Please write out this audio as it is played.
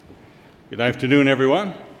Good afternoon,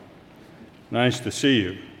 everyone. Nice to see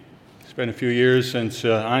you. It's been a few years since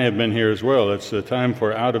I have been here as well. It's time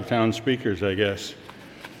for out-of-town speakers, I guess.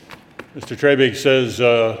 Mr. Trebig says,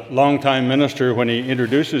 long-time minister, when he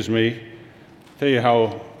introduces me. I'll tell you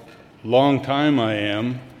how long time I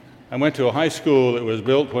am. I went to a high school that was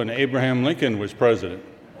built when Abraham Lincoln was president.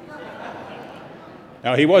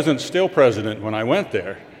 Now, he wasn't still president when I went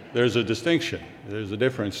there. There's a distinction. There's a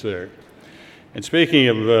difference there. And speaking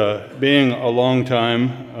of being a long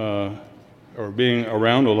time, or being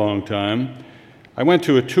around a long time, I went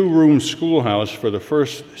to a two-room schoolhouse for the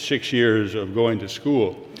first 6 years of going to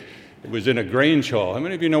school. It was in a Grange Hall. How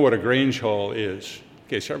many of you know what a Grange Hall is?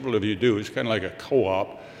 Okay, several of you do. It's kind of like a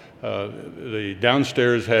co-op. The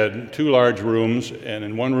downstairs had two large rooms, and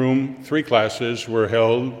in one room, 3 classes were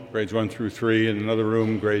held, grades 1 through 3, and in another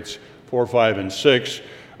room, grades 4, 5, and 6.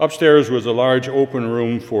 Upstairs was a large open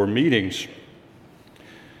room for meetings.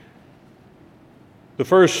 The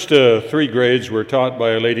first 3 grades were taught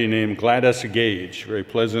by a lady named Gladys Gage, very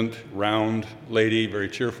pleasant, round lady, very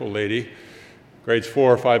cheerful lady. Grades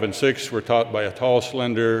 4, 5, and 6 were taught by a tall,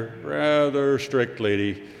 slender, rather strict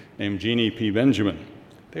lady named Jeannie P. Benjamin.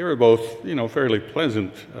 They were both, fairly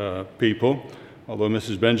pleasant people, although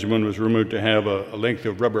Mrs. Benjamin was rumored to have a length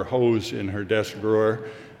of rubber hose in her desk drawer.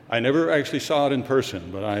 I never actually saw it in person,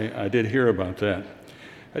 but I did hear about that.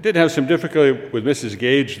 I did have some difficulty with Mrs.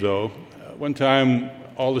 Gage, though. One time,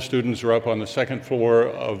 all the students were up on the second floor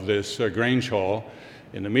of this Grange Hall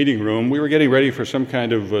in the meeting room. We were getting ready for some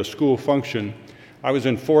kind of school function. I was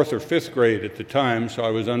in 4th or 5th grade at the time, so I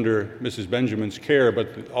was under Mrs. Benjamin's care,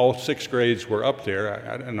 but all 6 grades were up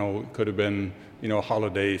there. I don't know, it could have been, a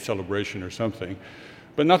holiday celebration or something.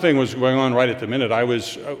 But nothing was going on right at the minute. I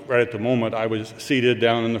was seated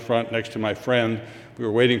down in the front next to my friend. We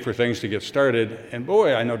were waiting for things to get started, and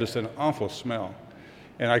boy, I noticed an awful smell.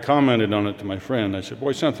 And I commented on it to my friend. I said,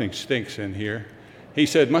 boy, something stinks in here. He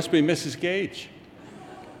said, must be Mrs. Gage.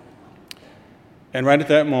 And right at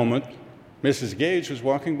that moment, Mrs. Gage was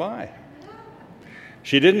walking by.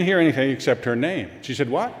 She didn't hear anything except her name. She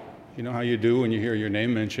said, what? You know how you do when you hear your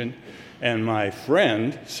name mentioned? And my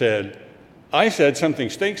friend said, I said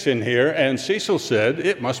something stinks in here, and Cecil said,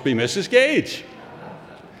 it must be Mrs. Gage.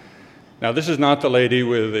 Now, this is not the lady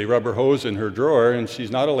with the rubber hose in her drawer, and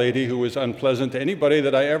she's not a lady who was unpleasant to anybody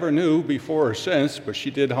that I ever knew before or since, but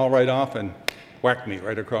she did haul right off and whack me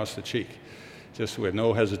right across the cheek, just with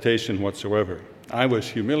no hesitation whatsoever. I was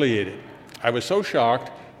humiliated. I was so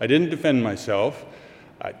shocked, I didn't defend myself.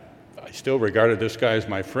 I still regarded this guy as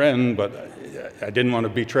my friend, but I didn't want to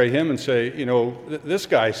betray him and say, this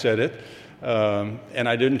guy said it. And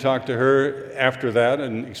I didn't talk to her after that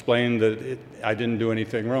and explain that I didn't do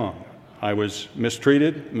anything wrong. I was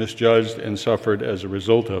mistreated, misjudged, and suffered as a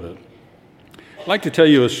result of it. I'd like to tell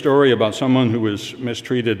you a story about someone who was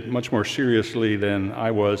mistreated much more seriously than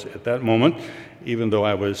I was at that moment, even though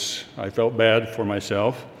I felt bad for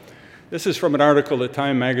myself. This is from an article that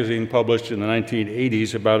Time magazine published in the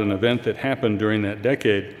 1980s about an event that happened during that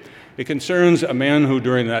decade. It concerns a man who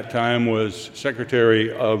during that time was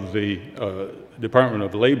Secretary of the Department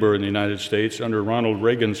of Labor in the United States under Ronald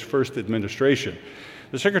Reagan's first administration.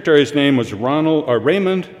 The secretary's name was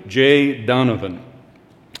Raymond J. Donovan.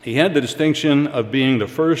 He had the distinction of being the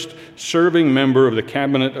first serving member of the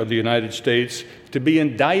Cabinet of the United States to be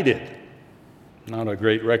indicted. Not a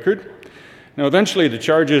great record. Now, eventually the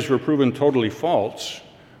charges were proven totally false,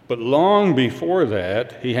 but long before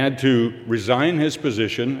that, he had to resign his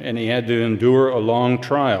position and he had to endure a long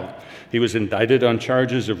trial. He was indicted on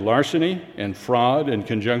charges of larceny and fraud in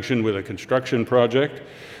conjunction with a construction project.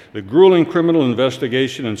 The grueling criminal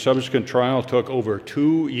investigation and subsequent trial took over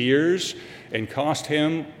 2 years and cost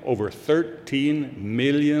him over $13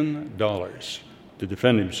 million to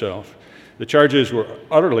defend himself. The charges were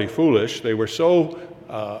utterly foolish. They were so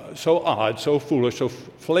odd, so foolish, so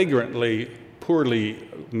flagrantly poorly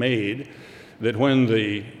made that when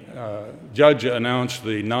the judge announced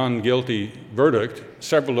the non-guilty verdict,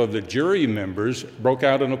 several of the jury members broke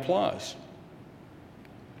out in applause.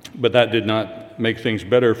 But that did not make things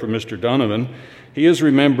better for Mr. Donovan. He is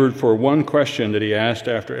remembered for one question that he asked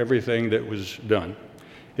after everything that was done.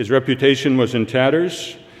 His reputation was in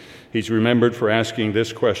tatters. He's remembered for asking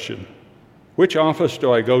this question: which office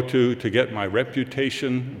do I go to get my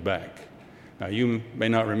reputation back? Now, you may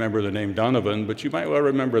not remember the name Donovan, but you might well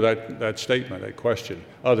remember that statement, that question.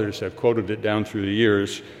 Others have quoted it down through the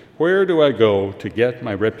years. Where do I go to get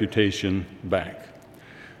my reputation back?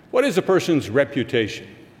 What is a person's reputation?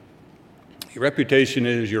 Your reputation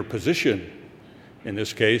is your position. In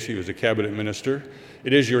this case, he was a cabinet minister.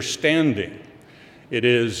 It is your standing. It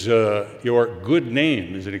is your good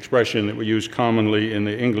name is an expression that we use commonly in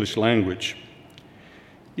the English language.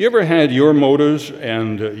 You ever had your motives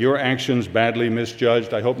and your actions badly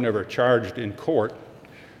misjudged? I hope never charged in court.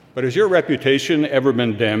 But has your reputation ever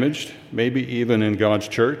been damaged, maybe even in God's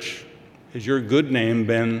church? Has your good name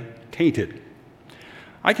been tainted?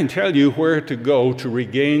 I can tell you where to go to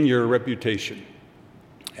regain your reputation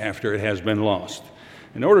after it has been lost.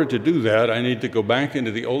 In order to do that, I need to go back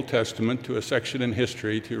into the Old Testament to a section in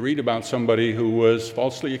history to read about somebody who was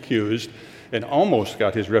falsely accused and almost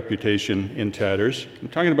got his reputation in tatters. I'm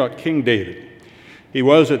talking about King David. He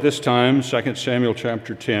was at this time, 2 Samuel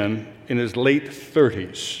chapter 10, in his late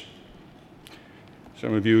 30s.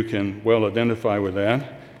 Some of you can well identify with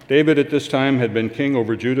that. David at this time had been king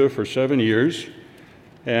over Judah for 7 years,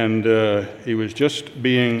 and he was just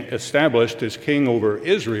being established as king over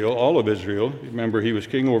Israel, all of Israel. Remember, he was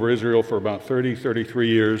king over Israel for about 33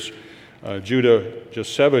 years, Judah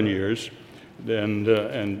just 7 years,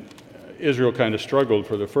 and Israel kind of struggled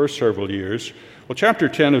for the first several years. Well, chapter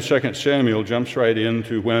 10 of 2 Samuel jumps right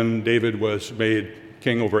into when David was made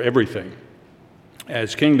king over everything.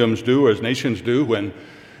 As kingdoms do, as nations do when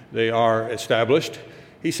they are established,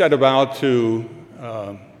 he set about to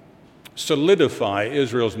solidify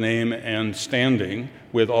Israel's name and standing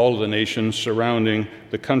with all the nations surrounding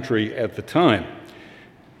the country at the time.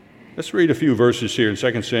 Let's read a few verses here in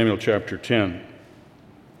 2 Samuel chapter 10.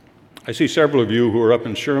 I see several of you who were up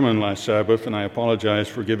in Sherman last Sabbath, and I apologize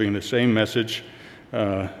for giving the same message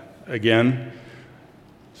again.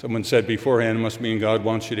 Someone said beforehand, it must mean God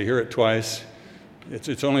wants you to hear it twice.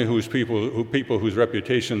 It's only people whose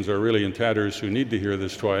reputations are really in tatters who need to hear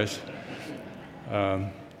this twice.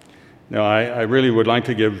 Now, I really would like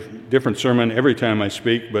to give a different sermon every time I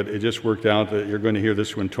speak, but it just worked out that you're going to hear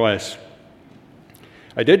this one twice.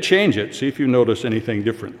 I did change it. See if you notice anything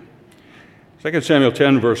different. 2 Samuel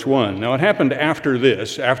 10, verse 1. Now, it happened after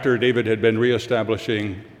this, after David had been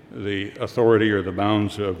reestablishing the authority or the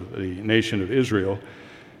bounds of the nation of Israel,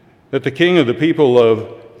 that the king of the people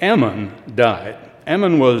of Ammon died.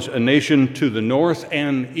 Ammon was a nation to the north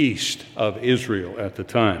and east of Israel at the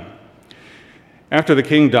time. After the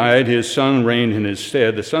king died, his son reigned in his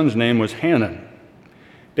stead. The son's name was Hanun.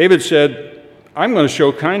 David said, I'm going to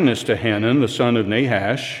show kindness to Hanun, the son of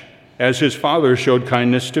Nahash, as his father showed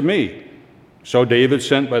kindness to me. So David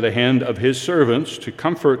sent by the hand of his servants to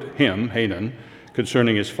comfort him, Hanun,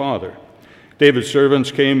 concerning his father. David's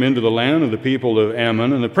servants came into the land of the people of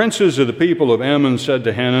Ammon, and the princes of the people of Ammon said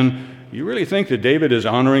to Hanun, you really think that David is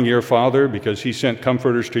honoring your father because he sent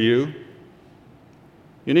comforters to you?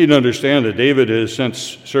 You need to understand that David has sent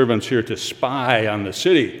servants here to spy on the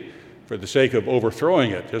city for the sake of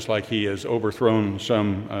overthrowing it, just like he has overthrown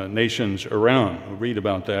some nations around. We'll read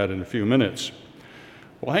about that in a few minutes.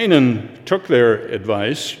 Well, Hanun took their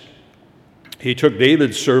advice. He took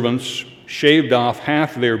David's servants, shaved off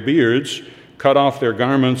half their beards, cut off their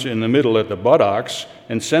garments in the middle at the buttocks,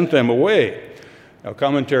 and sent them away. Now,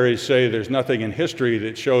 commentaries say there's nothing in history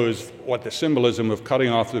that shows what the symbolism of cutting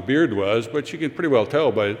off the beard was, but you can pretty well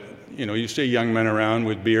tell by, you see young men around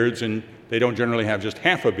with beards, and they don't generally have just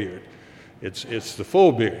half a beard. It's the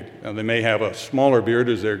full beard. Now, they may have a smaller beard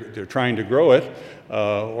as they're trying to grow it,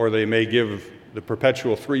 or they may give the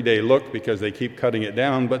perpetual 3-day look because they keep cutting it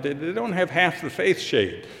down, but they don't have half the face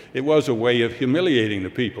shaved. It was a way of humiliating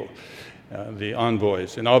the people, the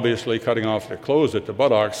envoys. And obviously cutting off their clothes at the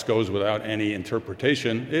buttocks goes without any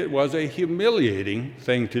interpretation. It was a humiliating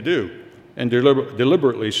thing to do, and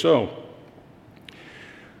deliberately so.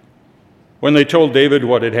 When they told David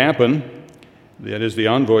what had happened, that is, the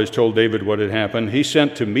envoys told David what had happened, he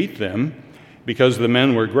sent to meet them because the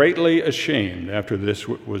men were greatly ashamed after this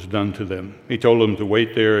was done to them. He told them to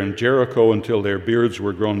wait there in Jericho until their beards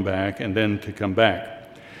were grown back and then to come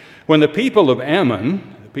back. When the people of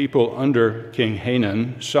Ammon, the people under King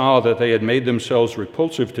Hanun, saw that they had made themselves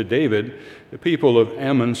repulsive to David, the people of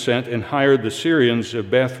Ammon sent and hired the Syrians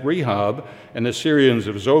of Beth Rehob and the Syrians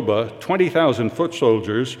of Zobah, 20,000 foot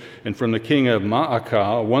soldiers, and from the king of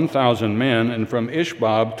Maacah, 1,000 men, and from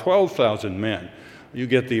Ishbab, 12,000 men. You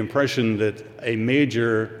get the impression that a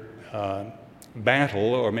major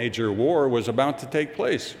battle or major war was about to take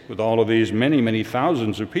place with all of these many, many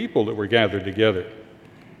thousands of people that were gathered together.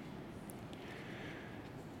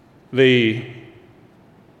 The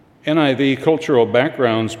NIV Cultural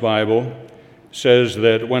Backgrounds Bible says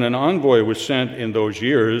that when an envoy was sent in those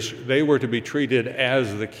years, they were to be treated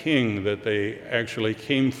as the king that they actually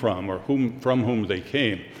came from or from whom they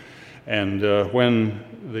came. And when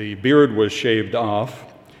the beard was shaved off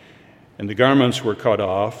and the garments were cut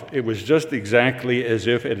off, it was just exactly as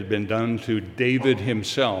if it had been done to David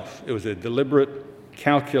himself. It was a deliberate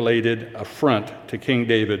calculated affront to King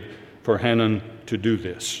David for Hanun to do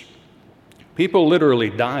this. People literally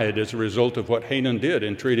died as a result of what Hanun did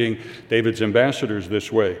in treating David's ambassadors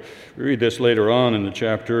this way. We read this later on in the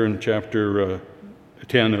chapter, in chapter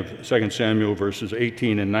 10 of 2 Samuel, verses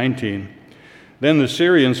 18 and 19. Then the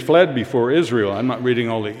Syrians fled before Israel. I'm not reading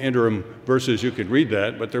all the interim verses, you could read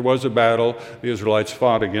that, but there was a battle. The Israelites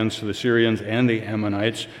fought against the Syrians and the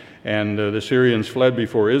Ammonites, and the Syrians fled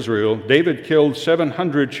before Israel. David killed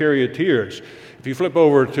 700 charioteers. If you flip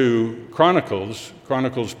over to Chronicles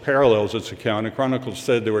parallels its account, and Chronicles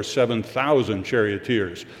said there were 7,000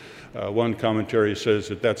 charioteers. One commentary says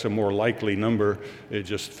that that's a more likely number. It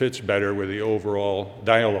just fits better with the overall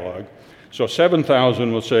dialogue. So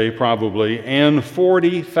 7,000, we'll say, probably, and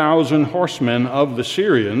 40,000 horsemen of the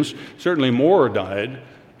Syrians. Certainly more died.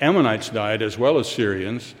 Ammonites died as well as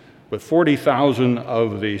Syrians, but 40,000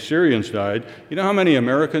 of the Syrians died. You know how many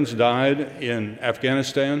Americans died in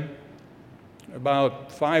Afghanistan? About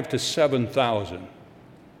 5,000 to 7,000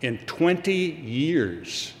 in 20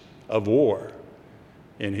 years of war.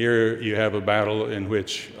 And here you have a battle in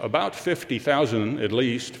which about 50,000, at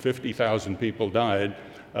least 50,000 people died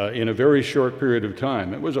in a very short period of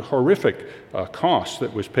time. It was a horrific cost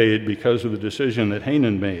that was paid because of the decision that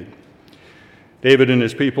Hanun made. David and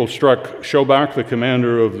his people struck Shobach, the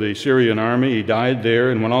commander of the Syrian army. He died there,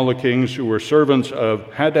 and when all the kings who were servants of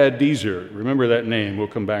Hadadezer, remember that name, we'll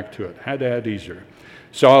come back to it, Hadadezer,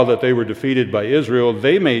 saw that they were defeated by Israel,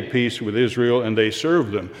 they made peace with Israel, and they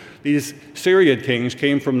served them. These Syrian kings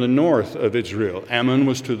came from the north of Israel. Ammon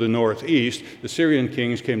was to the northeast. The Syrian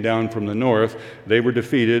kings came down from the north. They were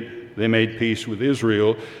defeated. They made peace with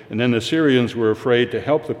Israel. And then the Syrians were afraid to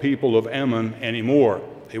help the people of Ammon anymore.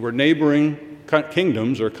 They were neighboring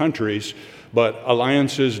kingdoms or countries, but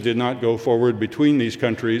alliances did not go forward between these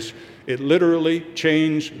countries. It literally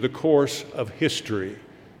changed the course of history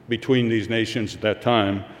between these nations at that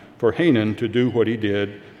time for Hanun to do what he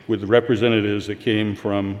did with the representatives that came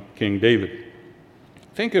from King David.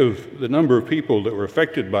 Think of the number of people that were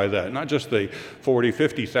affected by that, not just the 40,000,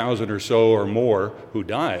 50,000 or so or more who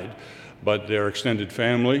died, but their extended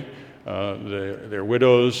family, their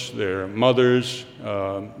widows, their mothers,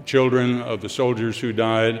 children of the soldiers who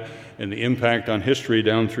died, and the impact on history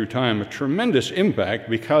down through time, a tremendous impact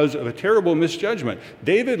because of a terrible misjudgment.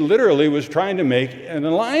 David literally was trying to make an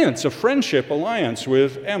alliance, a friendship alliance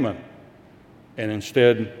with Ammon, and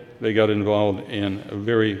instead they got involved in a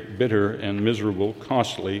very bitter and miserable,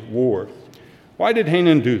 costly war. Why did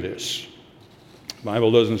Hanun do this? The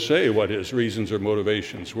Bible doesn't say what his reasons or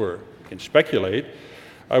motivations were. You can speculate.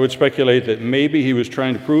 I would speculate that maybe he was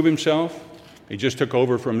trying to prove himself. He just took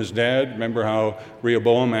over from his dad. Remember how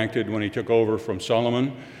Rehoboam acted when he took over from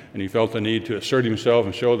Solomon, and he felt the need to assert himself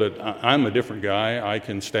and show that I'm a different guy. I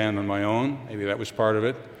can stand on my own. Maybe that was part of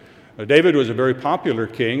it. David was a very popular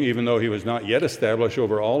king, even though he was not yet established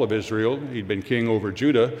over all of Israel. He'd been king over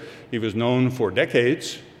Judah. He was known for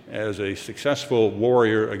decades as a successful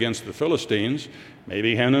warrior against the Philistines.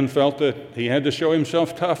 Maybe Hanun felt that he had to show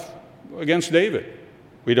himself tough against David.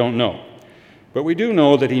 We don't know. But we do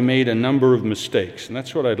know that he made a number of mistakes, and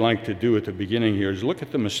that's what I'd like to do at the beginning here, is look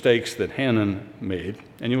at the mistakes that Hanun made,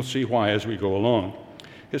 and you'll see why as we go along.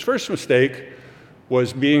 His first mistake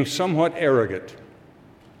was being somewhat arrogant.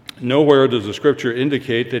 Nowhere does the Scripture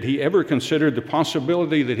indicate that he ever considered the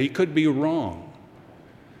possibility that he could be wrong.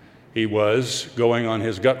 He was going on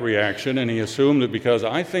his gut reaction, and he assumed that because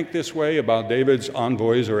I think this way about David's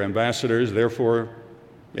envoys or ambassadors, therefore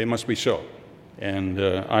it must be so, and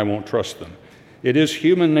I won't trust them. It is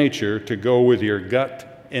human nature to go with your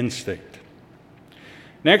gut instinct.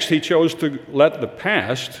 Next, he chose to let the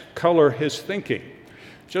past color his thinking.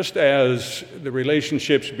 Just as the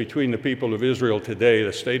relationships between the people of Israel today,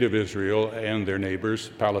 the state of Israel and their neighbors,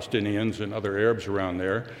 Palestinians and other Arabs around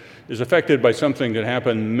there, is affected by something that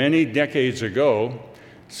happened many decades ago.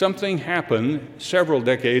 Something happened several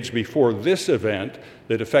decades before this event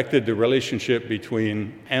that affected the relationship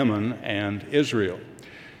between Ammon and Israel.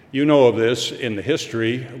 You know of this in the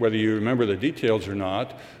history, whether you remember the details or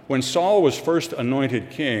not. When Saul was first anointed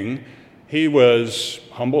king, he was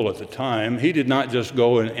humble at the time. He did not just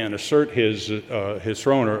go and assert his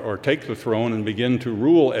throne or take the throne and begin to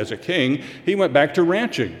rule as a king. He went back to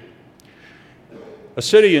ranching. A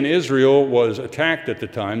city in Israel was attacked at the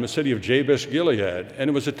time, the city of Jabesh-Gilead, and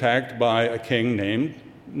it was attacked by a king named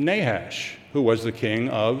Nahash, who was the king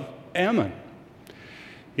of Ammon.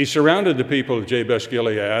 He surrounded the people of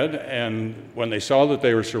Jabesh-Gilead, and when they saw that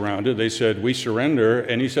they were surrounded, they said, "We surrender."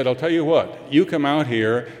 And he said, "I'll tell you what, you come out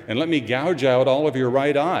here and let me gouge out all of your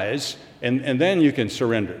right eyes, and then you can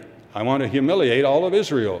surrender. I want to humiliate all of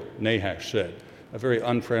Israel," Nahash said. a very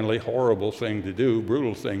unfriendly, horrible thing to do,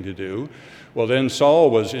 brutal thing to do. Well, then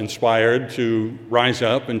Saul was inspired to rise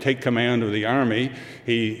up and take command of the army.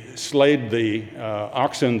 He slayed the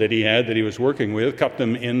oxen that he was working with, cut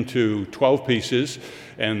them into 12 pieces,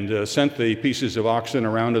 and sent the pieces of oxen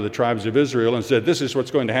around to the tribes of Israel and said, "This is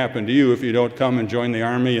what's going to happen to you if you don't come and join the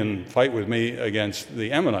army and fight with me against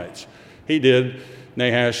the Ammonites." He did.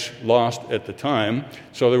 Nahash lost at the time,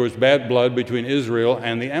 so there was bad blood between Israel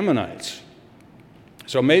and the Ammonites.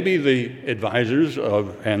 So maybe the advisors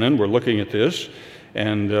of Hanun were looking at this,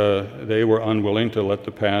 and they were unwilling to let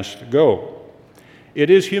the past go. It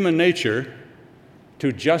is human nature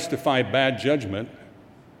to justify bad judgment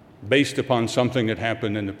based upon something that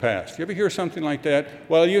happened in the past. You ever hear something like that?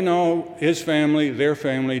 Well, you know, his family, their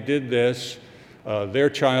family did this. Their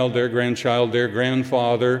child, their grandchild, their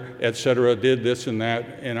grandfather, etc., did this and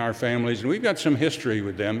that in our families, and we've got some history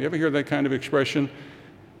with them. You ever hear that kind of expression?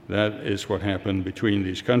 That is what happened between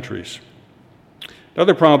these countries. The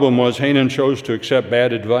other problem was Hanun chose to accept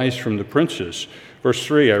bad advice from the princes. Verse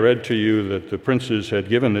 3, I read to you that the princes had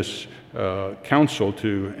given this counsel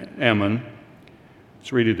to Ammon.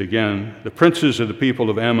 Let's read it again. The princes of the people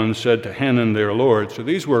of Ammon said to Hanun their lord. So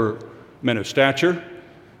these were men of stature.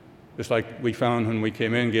 Just like we found when we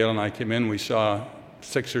came in, Gail and I came in, we saw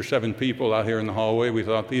 6 or 7 people out here in the hallway. We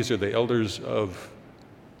thought these are the elders of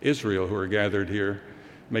Israel who are gathered here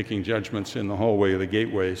making judgments in the hallway of the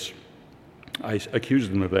gateways. I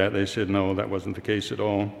accused them of that. They said, no, that wasn't the case at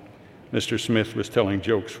all. Mr. Smith was telling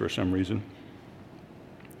jokes for some reason.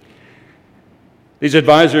 These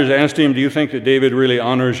advisors asked him, "Do you think that David really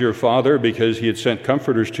honors your father because he had sent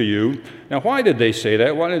comforters to you?" Now, why did they say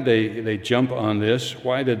that? Why did they jump on this?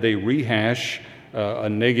 Why did they rehash a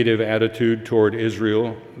negative attitude toward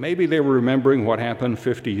Israel? Maybe they were remembering what happened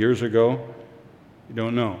 50 years ago. We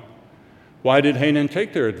don't know. Why did Hanun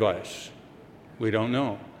take their advice? We don't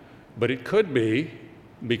know. But it could be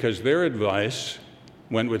because their advice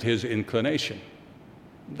went with his inclination.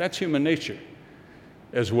 That's human nature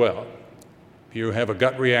as well. You have a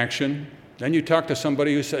gut reaction, then you talk to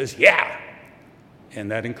somebody who says, "Yeah," and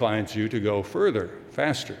that inclines you to go further,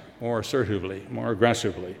 faster, more assertively, more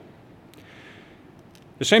aggressively.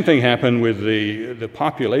 The same thing happened with the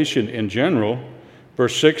population in general.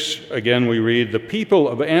 Verse 6, again we read, "The people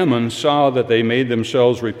of Ammon saw that they made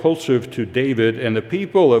themselves repulsive to David, and the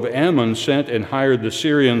people of Ammon sent and hired the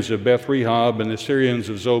Syrians of Beth-rehob and the Syrians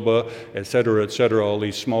of Zobah, etc., all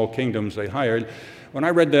these small kingdoms they hired." When I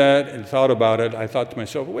read that and thought about it, I thought to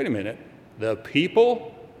myself, wait a minute, the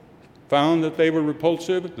people found that they were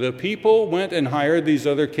repulsive? The people went and hired these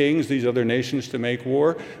other kings, these other nations to make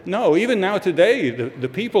war? No, even now today, the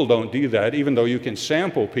people don't do that, even though you can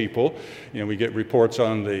sample people. You know, we get reports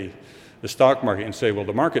on the stock market and say, well,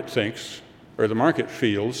 the market thinks, or the market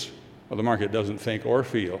feels. Well, the market doesn't think or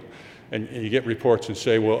feel. And you get reports and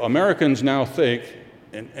say, well, Americans now think,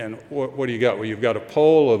 and what do you got? Well, you've got a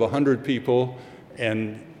poll of 100 people,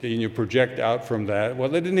 and you project out from that. Well,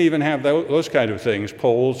 they didn't even have those kind of things,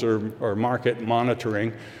 polls or market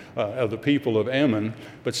monitoring of the people of Ammon.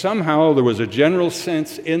 But somehow there was a general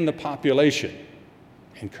sense in the population,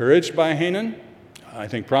 encouraged by Hanun, I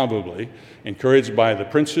think probably, encouraged by the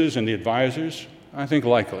princes and the advisors, I think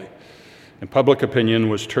likely. And public opinion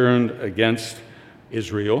was turned against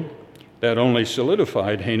Israel. That only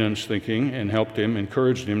solidified Hanun's thinking and helped him,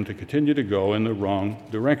 encouraged him to continue to go in the wrong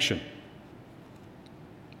direction.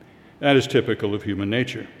 That is typical of human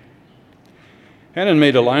nature. Hanun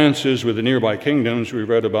made alliances with the nearby kingdoms. We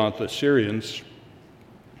read about the Syrians,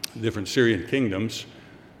 different Syrian kingdoms.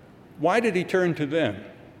 Why did he turn to them?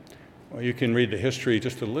 Well, you can read the history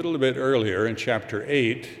just a little bit earlier in chapter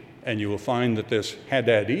 8, and you will find that this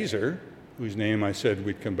Hadadezer, whose name I said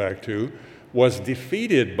we'd come back to, was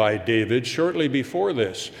defeated by David shortly before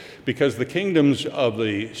this, because the kingdoms of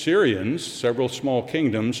the Syrians, several small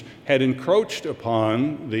kingdoms, had encroached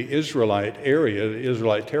upon the Israelite area, the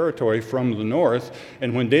Israelite territory from the north,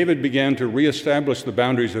 and when David began to reestablish the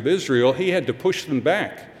boundaries of Israel, he had to push them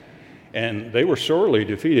back. And they were sorely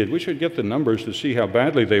defeated. We should get the numbers to see how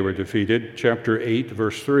badly they were defeated. Chapter 8,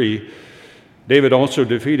 verse 3, David also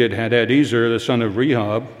defeated Hadadezer, the son of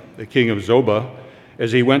Rehob, the king of Zobah,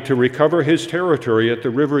 as he went to recover his territory at the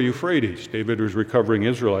river Euphrates. David was recovering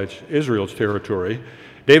Israel's territory.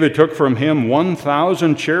 David took from him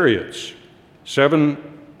 1,000 chariots,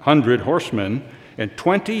 700 horsemen, and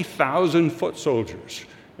 20,000 foot soldiers.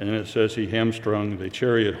 And then it says he hamstrung the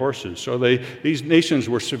chariot horses. So these nations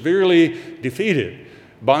were severely defeated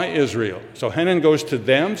by Israel. So Hanun goes to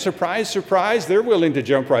them. Surprise, surprise, they're willing to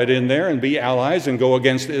jump right in there and be allies and go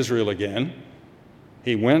against Israel again.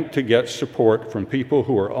 He went to get support from people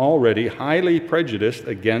who were already highly prejudiced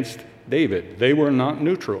against David. They were not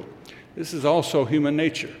neutral. This is also human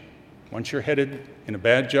nature. Once you're headed in a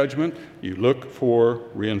bad judgment, you look for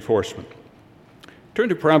reinforcement. Turn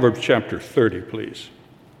to Proverbs chapter 30, please.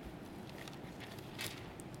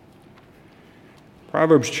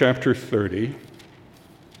 Proverbs chapter 30,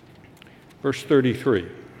 verse 33.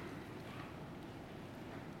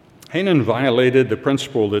 Hanan violated the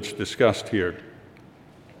principle that's discussed here.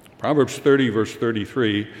 Proverbs 30, verse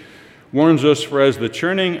 33, warns us, for as the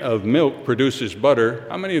churning of milk produces butter.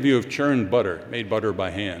 How many of you have churned butter, made butter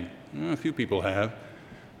by hand? A few people have.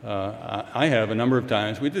 I have a number of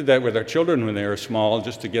times. We did that with our children when they were small,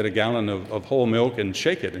 just to get a gallon of whole milk and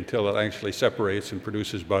shake it until it actually separates and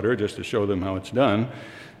produces butter, just to show them how it's done.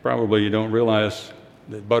 Probably you don't realize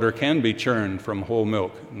that butter can be churned from whole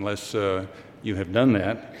milk unless you have done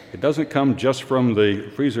that. It doesn't come just from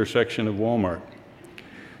the freezer section of Walmart.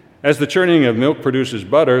 As the churning of milk produces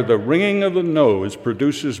butter, the wringing of the nose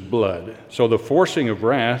produces blood. So the forcing of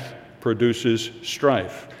wrath produces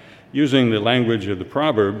strife. Using the language of the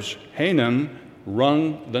Proverbs, Hanan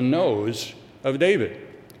wrung the nose of David.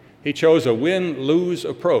 He chose a win-lose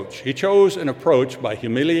approach. He chose an approach by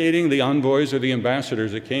humiliating the envoys or the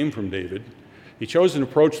ambassadors that came from David. He chose an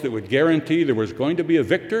approach that would guarantee there was going to be a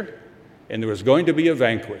victor and there was going to be a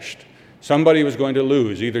vanquished. Somebody was going to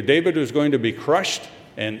lose. Either David was going to be crushed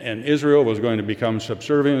and Israel was going to become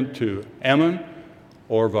subservient to Ammon,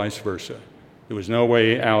 or vice versa. There was no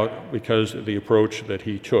way out because of the approach that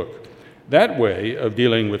he took. That way of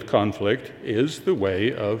dealing with conflict is the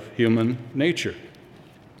way of human nature.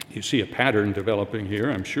 You see a pattern developing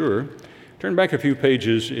here, I'm sure. Turn back a few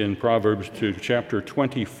pages in Proverbs to chapter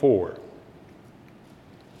 24.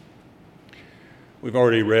 We've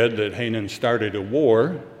already read that Hanan started a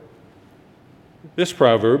war. This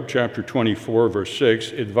proverb, chapter 24, verse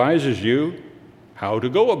 6, advises you how to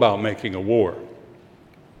go about making a war.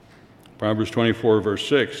 Proverbs 24, verse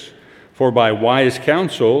 6, for by wise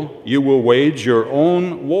counsel you will wage your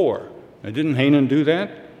own war. Now, didn't Hanan do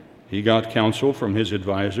that? He got counsel from his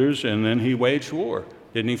advisors, and then he waged war.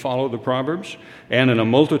 Didn't he follow the Proverbs? And in a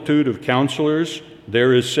multitude of counselors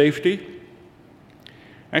there is safety.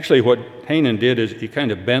 Actually, what Hanan did is he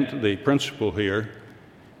kind of bent the principle here.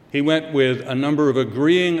 He went with a number of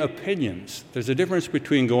agreeing opinions. There's a difference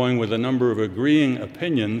between going with a number of agreeing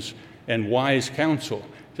opinions and wise counsel.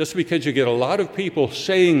 Just because you get a lot of people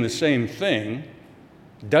saying the same thing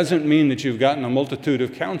doesn't mean that you've gotten a multitude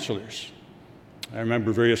of counselors. I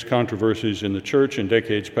remember various controversies in the church in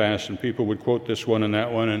decades past, and people would quote this one and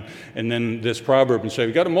that one, and then this proverb and say,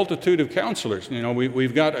 we've got a multitude of counselors. You know,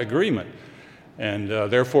 we've got agreement, and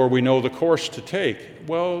therefore we know the course to take.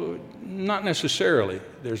 Well, not necessarily.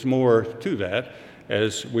 There's more to that,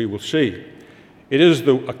 as we will see. It is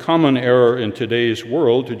a common error in today's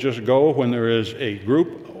world to just go when there is a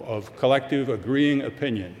group of collective agreeing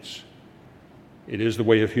opinions. It is the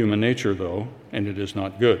way of human nature, though, and it is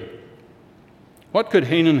not good. What could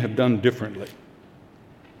Hanan have done differently?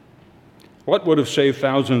 What would have saved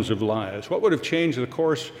thousands of lives? What would have changed the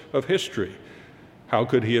course of history? How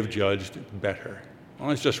could he have judged better? Well,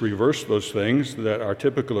 let's just reverse those things that are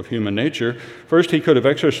typical of human nature. First, he could have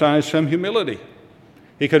exercised some humility.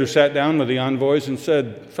 He could have sat down with the envoys and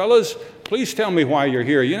said, fellas, please tell me why you're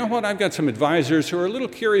here. You know what? I've got some advisors who are a little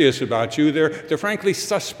curious about you. They're frankly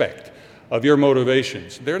suspect of your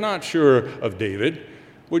motivations. They're not sure of David.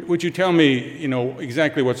 Would you tell me,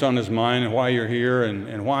 exactly what's on his mind and why you're here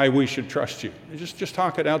and why we should trust you? Just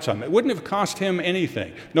talk it out some. It wouldn't have cost him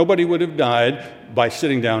anything. Nobody would have died by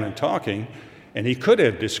sitting down and talking, and he could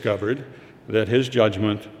have discovered that his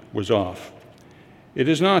judgment was off. It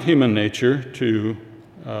is not human nature to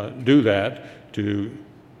do that, to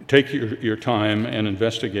take your time and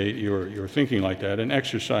investigate your thinking like that and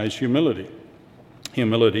exercise humility.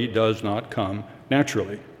 Humility does not come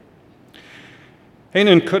naturally.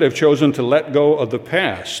 Hanan could have chosen to let go of the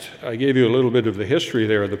past. I gave you a little bit of the history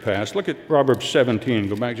there of the past. Look at Proverbs 17.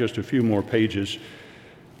 Go back just a few more pages.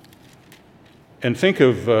 And think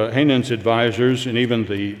of Hanan's advisors and even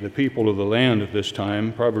the people of the land at this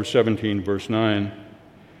time. Proverbs 17, verse 9.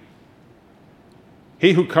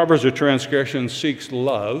 He who covers a transgression seeks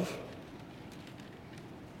love,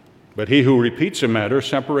 but he who repeats a matter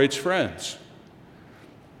separates friends.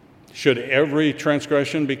 Should every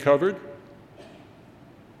transgression be covered?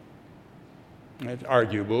 It's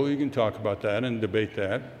arguable. You can talk about that and debate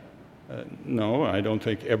that. No, I don't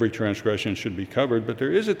think every transgression should be covered, but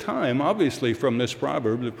there is a time, obviously from this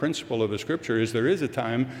proverb, the principle of the scripture is there is a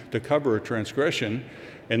time to cover a transgression,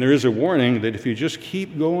 and there is a warning that if you just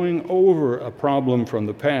keep going over a problem from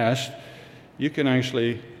the past, you can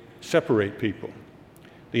actually separate people.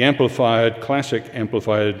 The classic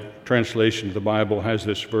Amplified translation of the Bible has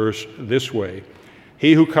this verse this way: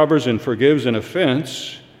 "He who covers and forgives an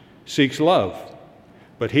offense seeks love,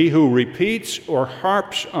 but he who repeats or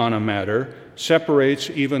harps on a matter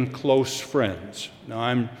separates even close friends." Now,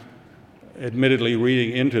 I'm admittedly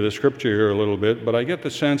reading into the scripture here a little bit, but I get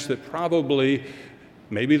the sense that probably,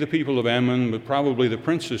 maybe the people of Ammon, but probably the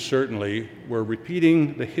princes certainly, were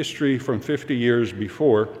repeating the history from 50 years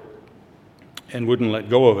before and wouldn't let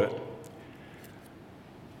go of it.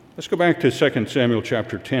 Let's go back to 2 Samuel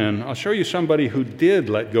chapter 10. I'll show you somebody who did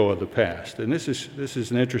let go of the past. And this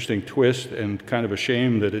is an interesting twist and kind of a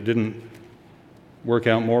shame that it didn't work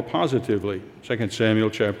out more positively. 2 Samuel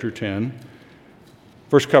chapter 10.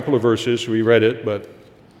 First couple of verses, we read it, but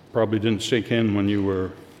probably didn't sink in when you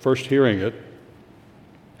were first hearing it.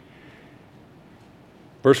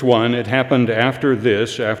 Verse 1, "It happened after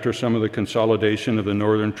this, after some of the consolidation of the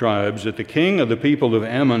northern tribes, that the king of the people of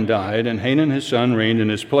Ammon died, and Hanun his son reigned in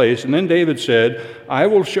his place. And then David said, I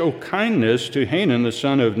will show kindness to Hanun the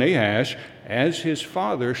son of Nahash, as his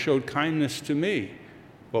father showed kindness to me."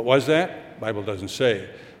 What was that? The Bible doesn't say.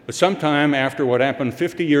 But sometime after what happened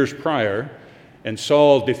 50 years prior, and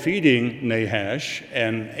Saul defeating Nahash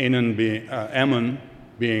and Ammon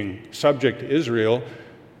being subject to Israel,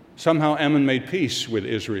 somehow Ammon made peace with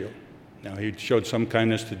Israel. Now, he showed some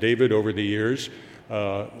kindness to David over the years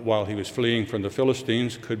while he was fleeing from the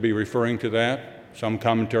Philistines. Could be referring to that. Some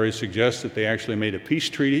commentaries suggest that they actually made a peace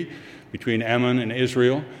treaty between Ammon and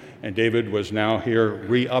Israel, and David was now here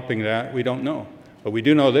re-upping that. We don't know. But we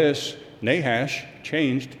do know this: Nahash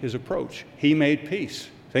changed his approach. He made peace.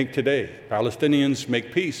 Think today, Palestinians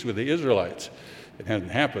make peace with the Israelites. It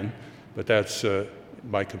hasn't happened, but that's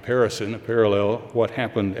by comparison, a parallel, what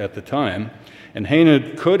happened at the time. And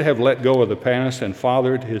Hanun could have let go of the past and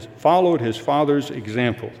followed his father's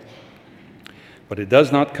example. But it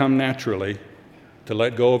does not come naturally to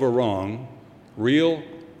let go of a wrong, real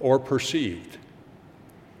or perceived.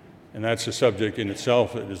 And that's a subject in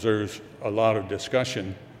itself that deserves a lot of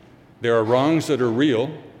discussion. There are wrongs that are real,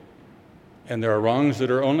 and there are wrongs that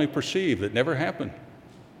are only perceived, that never happen.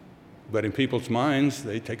 But in people's minds,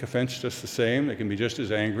 they take offense just the same. They can be just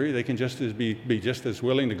as angry. They can be just as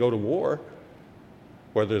willing to go to war,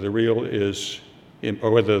 whether the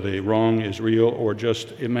wrong is real or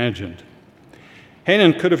just imagined.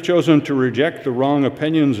 Hanun could have chosen to reject the wrong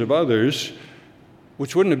opinions of others,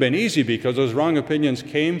 which wouldn't have been easy because those wrong opinions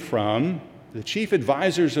came from the chief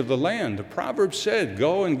advisors of the land. The Proverbs said,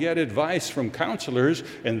 go and get advice from counselors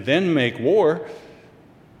and then make war.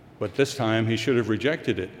 But this time he should have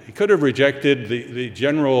rejected it. He could have rejected the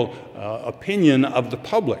general opinion of the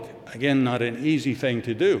public. Again, not an easy thing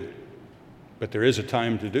to do, but there is a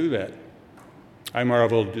time to do that. I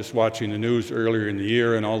marveled just watching the news earlier in the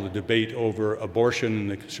year and all the debate over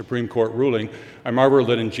abortion and the Supreme Court ruling. I marveled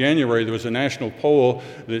that in January there was a national poll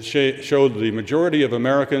that showed the majority of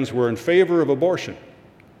Americans were in favor of abortion.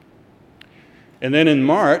 And then in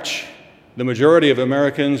March, the majority of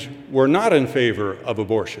Americans were not in favor of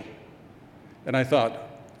abortion. And I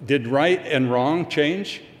thought, did right and wrong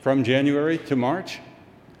change from January to March?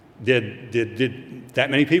 Did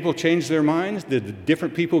that many people change their minds? Did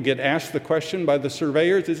different people get asked the question by the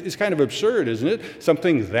surveyors? It's kind of absurd, isn't it?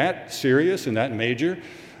 Something that serious and that major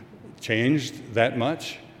changed that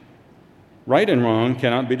much? Right and wrong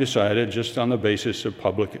cannot be decided just on the basis of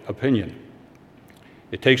public opinion.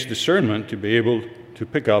 It takes discernment to be able to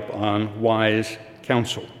pick up on wise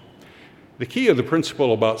counsel. The key of the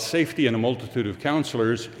principle about safety in a multitude of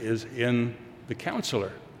counselors is in the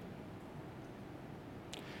counselor.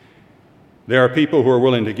 There are people who are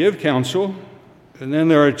willing to give counsel, and then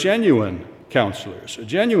there are genuine counselors. A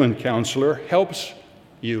genuine counselor helps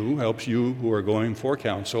you who are going for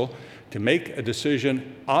counsel to make a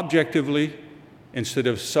decision objectively instead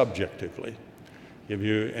of subjectively. Give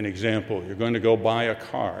you an example. You're going to go buy a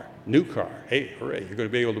car, new car. Hey, hooray, you're going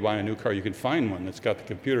to be able to buy a new car. You can find one that's got the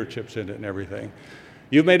computer chips in it and everything.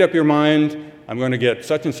 You've made up your mind, I'm going to get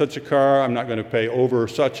such and such a car. I'm not going to pay over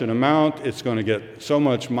such an amount. It's going to get so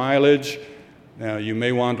much mileage. Now, you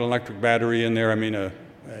may want an electric battery in there.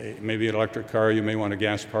 Maybe an electric car. You may want a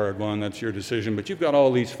gas-powered one. That's your decision. But you've got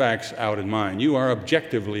all these facts out in mind. You are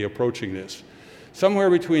objectively approaching this. Somewhere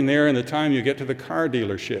between there and the time you get to the car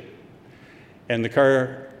dealership, and the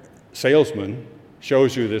car salesman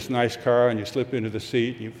shows you this nice car, and you slip into the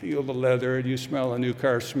seat, and you feel the leather, and you smell a new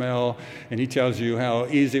car smell, and he tells you how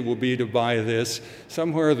easy it will be to buy this.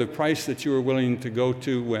 Somewhere the price that you were willing to go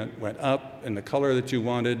to went up, and the color that you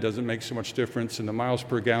wanted doesn't make so much difference, and the miles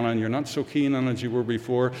per gallon you're not so keen on as you were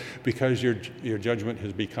before, because your judgment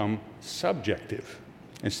has become subjective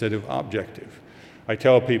instead of objective. I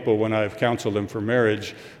tell people when I've counseled them for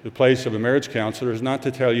marriage, the place of a marriage counselor is not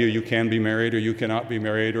to tell you you can be married or you cannot be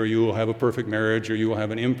married, or you will have a perfect marriage or you will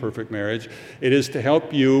have an imperfect marriage. It is to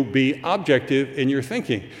help you be objective in your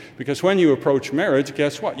thinking. Because when you approach marriage,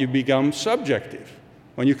 guess what? You become subjective.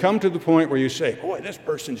 When you come to the point where you say, boy, this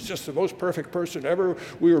person is just the most perfect person ever.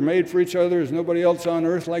 We were made for each other. There's nobody else on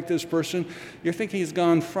earth like this person. Your thinking has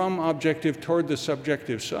gone from objective toward the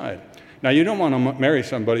subjective side. Now, you don't want to marry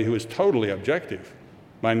somebody who is totally objective.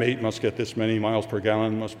 My mate must get this many miles per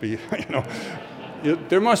gallon, must be,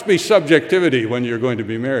 there must be subjectivity when you're going to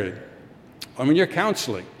be married. When you're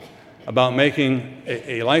counseling about making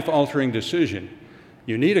a life-altering decision,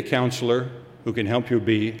 you need a counselor who can help you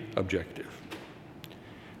be objective.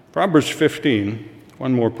 Proverbs 15,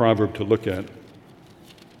 one more proverb to look at.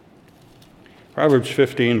 Proverbs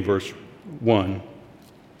 15, verse 1.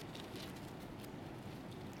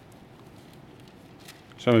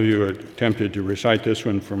 Some of you are tempted to recite this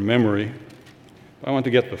one from memory. I want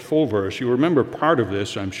to get the full verse. You remember part of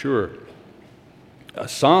this, I'm sure. A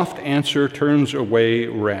soft answer turns away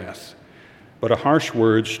wrath, but a harsh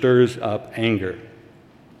word stirs up anger.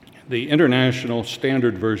 The International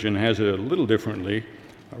Standard Version has it a little differently.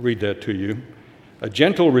 I'll read that to you. A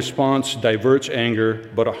gentle response diverts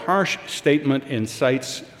anger, but a harsh statement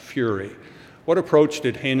incites fury. What approach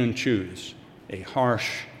did Hanan choose? A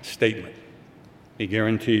harsh statement. He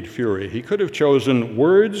guaranteed fury. He could have chosen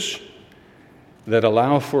words that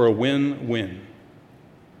allow for a win-win,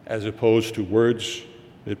 as opposed to words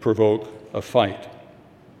that provoke a fight.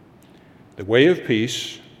 The way of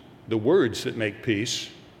peace, the words that make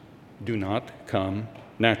peace, do not come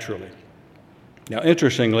naturally. Now,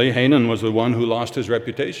 interestingly, Hanan was the one who lost his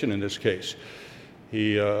reputation in this case.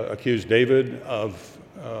 He accused David of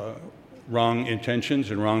wrong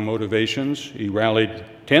intentions and wrong motivations. He rallied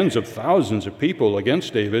tens of thousands of people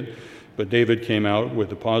against David, but David came out with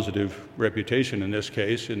a positive reputation in this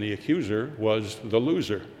case, and the accuser was the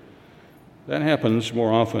loser. That happens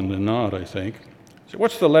more often than not, I think. So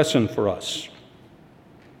what's the lesson for us?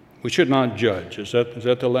 We should not judge. Is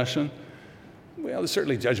that the lesson? Well,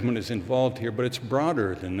 certainly judgment is involved here, but it's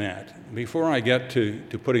broader than that. Before I get to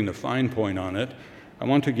putting the fine point on it, I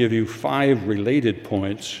want to give you 5 related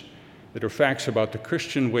points that are facts about the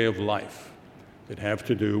Christian way of life that have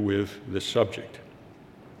to do with this subject.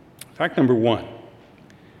 Fact number 1,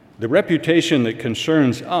 the reputation that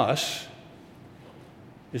concerns us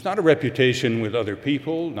is not a reputation with other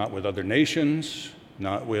people, not with other nations,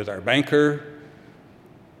 not with our banker,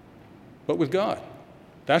 but with God.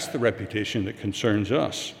 That's the reputation that concerns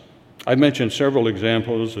us. I've mentioned several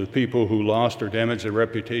examples of people who lost or damaged their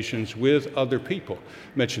reputations with other people.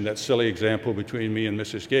 I mentioned that silly example between me and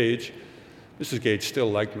Mrs. Gage. Mrs. Gage still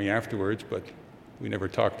liked me afterwards, but we never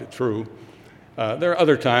talked it through. There are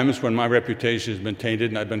other times when my reputation has been tainted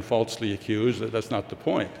and I've been falsely accused. That's not the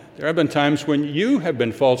point. There have been times when you have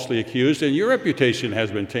been falsely accused and your reputation has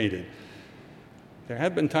been tainted. There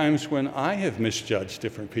have been times when I have misjudged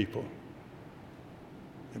different people.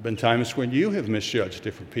 There have been times when you have misjudged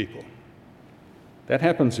different people. That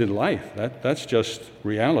happens in life. That's just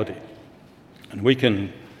reality. And we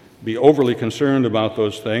can be overly concerned about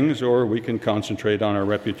those things, or we can concentrate on our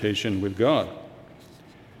reputation with God.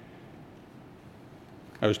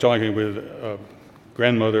 I was talking with a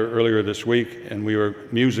grandmother earlier this week, and we were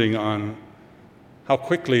musing on how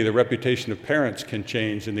quickly the reputation of parents can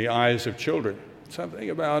change in the eyes of children. Something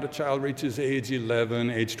about a child reaches age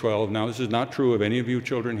 11, age 12. Now, this is not true of any of you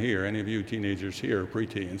children here, any of you teenagers here,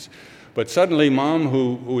 preteens. But suddenly, mom,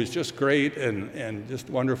 who is just great and just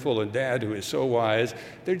wonderful, and dad, who is so wise,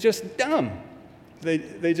 they're just dumb.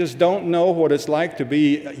 They just don't know what it's like to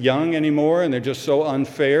be young anymore, and they're just so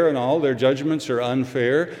unfair, and all their judgments are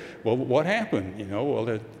unfair. Well, what happened? Well,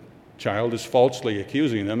 the child is falsely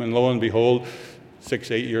accusing them, and lo and behold,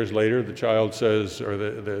 6-8 years later, the child says, or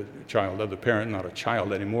the child of the parent, not a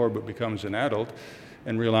child anymore, but becomes an adult,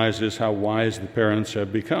 and realizes how wise the parents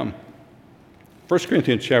have become. 1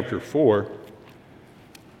 Corinthians chapter 4,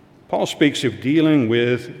 Paul speaks of dealing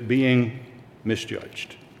with being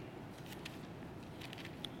misjudged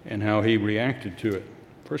and how he reacted to it.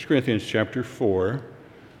 1 Corinthians chapter 4,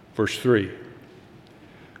 verse 3.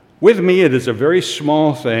 With me it is a very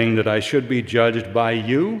small thing that I should be judged by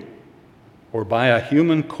you or by a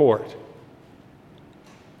human court.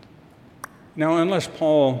 Now, unless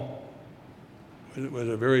Paul was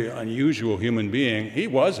a very unusual human being, he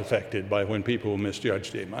was affected by when people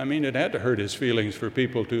misjudged him. I mean, it had to hurt his feelings for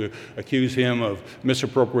people to accuse him of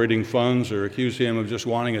misappropriating funds, or accuse him of just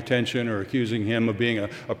wanting attention, or accusing him of being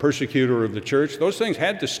a persecutor of the church. Those things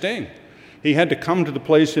had to sting. He had to come to the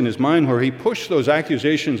place in his mind where he pushed those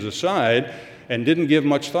accusations aside and didn't give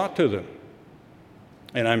much thought to them.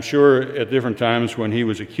 And I'm sure at different times when he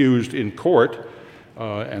was accused in court,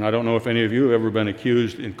 and I don't know if any of you have ever been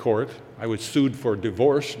accused in court. I was sued for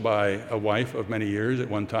divorce by a wife of many years at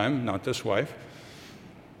one time, not this wife.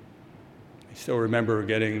 I still remember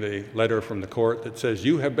getting the letter from the court that says,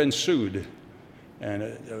 "You have been sued." And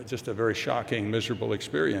it was just a very shocking, miserable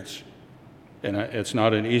experience. And it's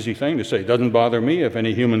not an easy thing to say. It doesn't bother me if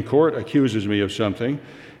any human court accuses me of something.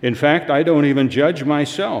 In fact, I don't even judge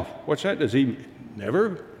myself. What's that? Does he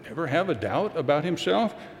never have a doubt about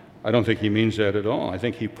himself? I don't think he means that at all. I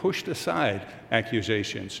think he pushed aside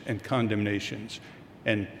accusations and condemnations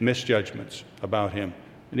and misjudgments about him,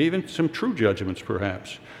 and even some true judgments,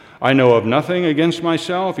 perhaps. I know of nothing against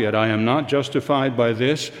myself, yet I am not justified by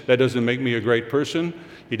this. That doesn't make me a great person.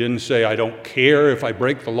 He didn't say, I don't care if I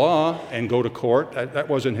break the law and go to court. That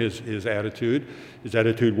wasn't his attitude. His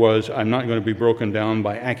attitude was, I'm not going to be broken down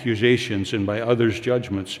by accusations and by others'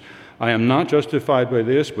 judgments. I am not justified by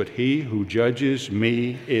this, but he who judges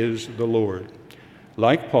me is the Lord.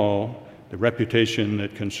 Like Paul, the reputation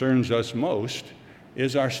that concerns us most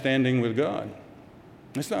is our standing with God.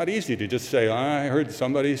 It's not easy to just say, I heard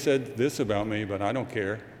somebody said this about me, but I don't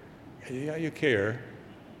care. Yeah, you care.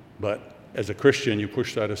 But as a Christian, you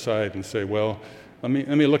push that aside and say, well, let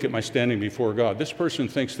me look at my standing before God. This person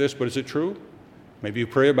thinks this, but is it true? Maybe you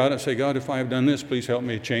pray about it and say, God, if I have done this, please help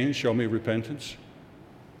me change, show me repentance.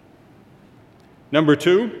 Number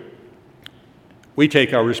two, we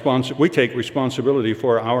take responsibility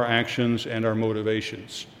for our actions and our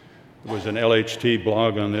motivations. There was an LHT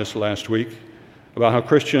blog on this last week about how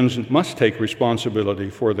Christians must take responsibility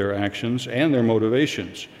for their actions and their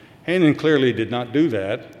motivations. Hanan clearly did not do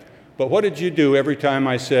that, but what did you do every time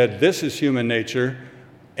I said, this is human nature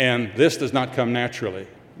and this does not come naturally?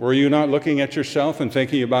 Were you not looking at yourself and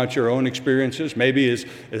thinking about your own experiences? Maybe,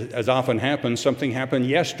 as often happens, something happened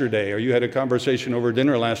yesterday, or you had a conversation over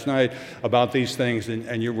dinner last night about these things,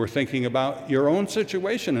 and you were thinking about your own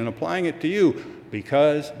situation and applying it to you,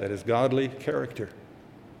 because that is godly character.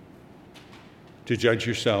 To judge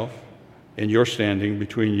yourself and your standing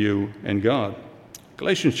between you and God.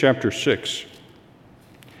 Galatians chapter 6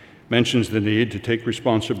 mentions the need to take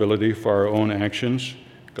responsibility for our own actions.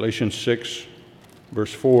 Galatians 6,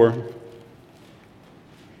 verse 4.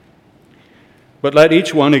 But let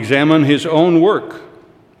each one examine his own work,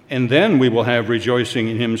 and then he will have rejoicing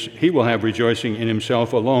in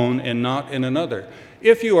himself alone and not in another.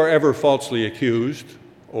 If you are ever falsely accused,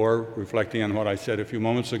 or reflecting on what I said a few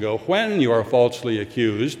moments ago, when you are falsely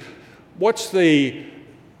accused, what's the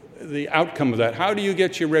outcome of that? How do you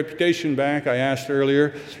get your reputation back? I asked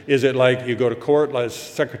earlier, is it like you go to court, as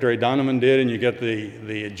Secretary Donovan did, and you get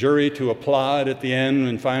the jury to applaud at the end,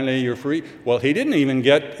 and finally you're free? Well, he didn't even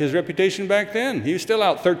get his reputation back then. He was still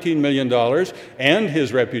out $13 million and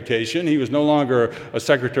his reputation. He was no longer a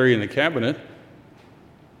secretary in the cabinet.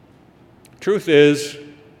 Truth is,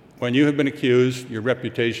 when you have been accused, your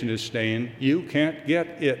reputation is stained. You can't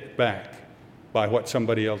get it back by what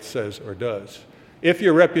somebody else says or does. If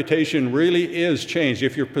your reputation really is changed,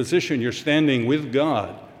 if your position, your standing with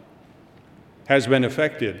God has been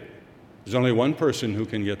affected, there's only one person who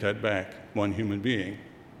can get that back, one human being.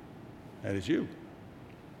 That is you.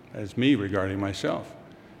 That is me regarding myself.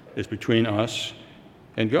 It's between us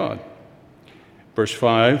and God. Verse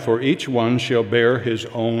 5, for each one shall bear his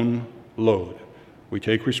own load. We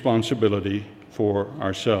take responsibility for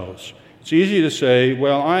ourselves. It's easy to say,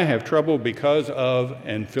 well, I have trouble because of,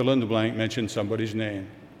 and fill in the blank, mention somebody's name.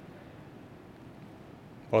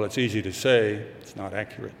 Well, it's easy to say, it's not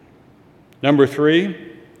accurate. Number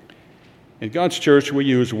 3, in God's church, we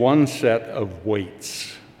use one set of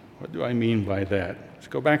weights. What do I mean by that? Let's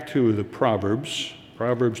go back to the Proverbs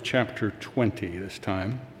chapter 20 this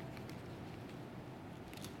time.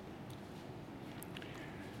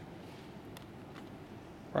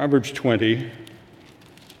 Proverbs 20,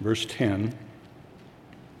 verse 10.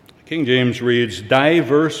 King James reads,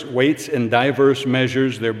 diverse weights and diverse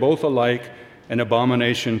measures, they're both alike an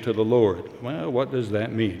abomination to the Lord. Well, what does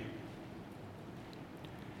that mean?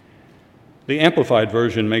 The Amplified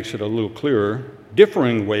Version makes it a little clearer.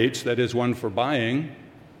 Differing weights, that is, one for buying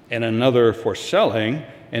and another for selling,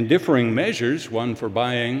 and differing measures, one for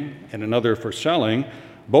buying and another for selling,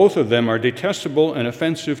 Both of them are detestable and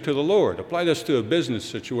offensive to the Lord. Apply this to a business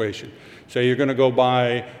situation. Say you're going to go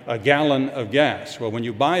buy a gallon of gas. Well, when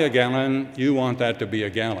you buy a gallon, you want that to be a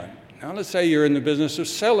gallon. Now, let's say you're in the business of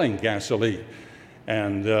selling gasoline,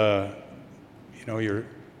 and you're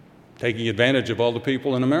taking advantage of all the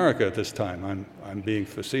people in America at this time. I'm being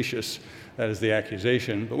facetious. That is the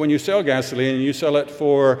accusation. But when you sell gasoline and you sell it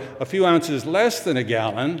for a few ounces less than a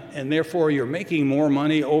gallon, and therefore you're making more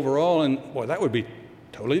money overall, and well, that would be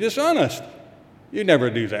totally dishonest. You'd never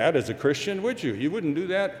do that as a Christian, would you? You wouldn't do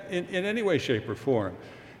that in any way, shape, or form.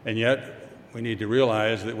 And yet, we need to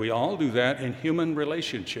realize that we all do that in human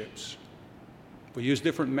relationships. We use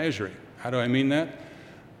different measuring. How do I mean that?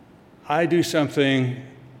 I do something,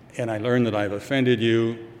 and I learn that I've offended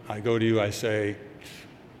you. I go to you, I say,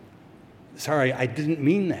 sorry, I didn't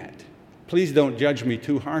mean that. Please don't judge me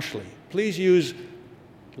too harshly. Please use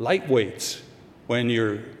light weights when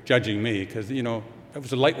you're judging me, because, that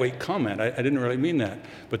was a lightweight comment. I didn't really mean that.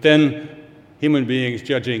 But then human beings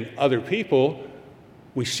judging other people,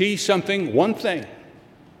 we see something, one thing,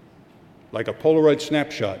 like a Polaroid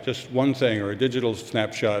snapshot, just one thing, or a digital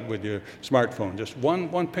snapshot with your smartphone, just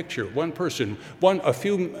one picture, one person, a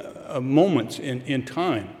few moments in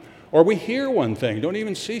time. Or we hear one thing, don't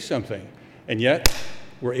even see something, and yet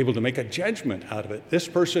we're able to make a judgment out of it. This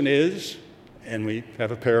person is, and we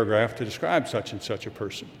have a paragraph to describe such and such a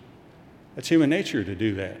person. It's human nature to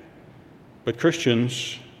do that. But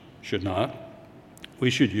Christians should not. We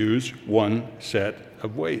should use one set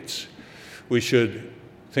of weights. We should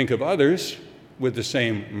think of others with the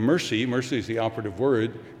same mercy is the operative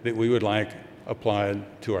word, that we would like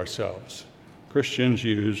applied to ourselves. Christians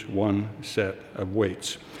use one set of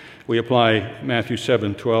weights. We apply Matthew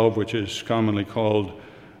 7:12, which is commonly called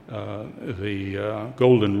the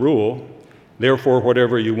golden rule. Therefore,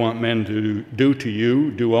 whatever you want men to do to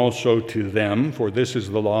you, do also to them, for this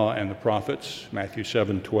is the law and the prophets, Matthew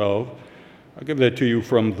 7:12. I'll give that to you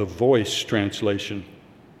from the Voice translation.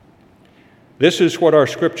 This is what our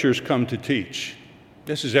scriptures come to teach.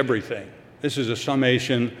 This is everything. This is a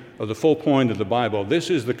summation of the full point of the Bible.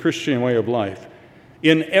 This is the Christian way of life.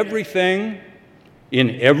 In everything,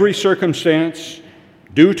 in every circumstance,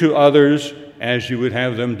 do to others as you would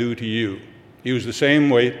have them do to you. Use the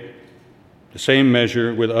same weight, the same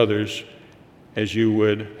measure with others as you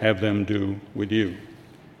would have them do with you.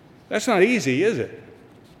 That's not easy, is it?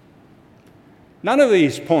 None of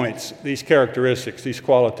these points, these characteristics, these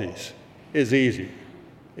qualities is easy.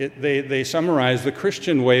 They summarize the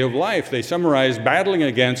Christian way of life. They summarize battling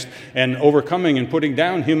against and overcoming and putting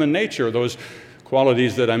down human nature, those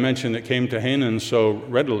qualities that I mentioned that came to Hanan so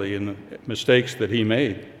readily in the mistakes that he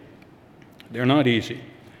made. They're not easy,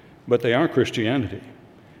 but they are Christianity.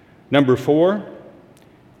 Number 4,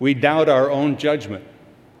 we doubt our own judgment.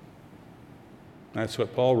 That's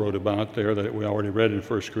what Paul wrote about there that we already read in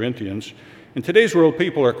 1 Corinthians. In today's world,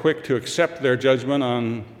 people are quick to accept their judgment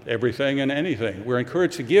on everything and anything. We're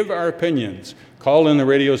encouraged to give our opinions. Call in the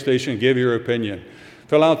radio station, give your opinion.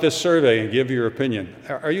 Fill out this survey and give your opinion.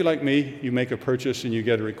 Are you like me? You make a purchase and you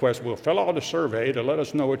get a request, well, fill out a survey to let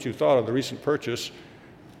us know what you thought of the recent purchase.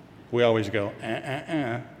 We always go,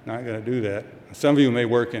 not going to do that. Some of you may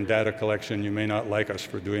work in data collection. You may not like us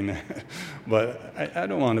for doing that. But I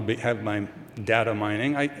don't want to have my data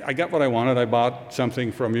mining. I got what I wanted. I bought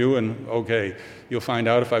something from you, and okay, you'll find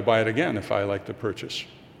out if I buy it again if I like the purchase.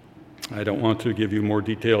 I don't want to give you more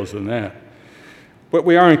details than that. But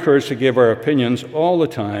we are encouraged to give our opinions all the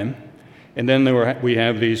time. And then we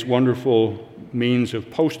have these wonderful means of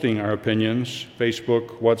posting our opinions: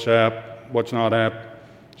 Facebook, WhatsApp, What's Not app,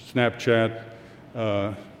 Snapchat,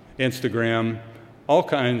 Instagram, all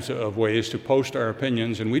kinds of ways to post our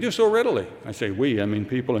opinions, and we do so readily. I say we, I mean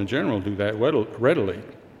people in general do that readily.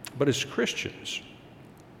 But as Christians,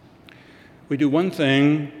 we do one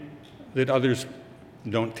thing that others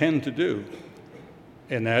don't tend to do,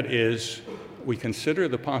 and that is we consider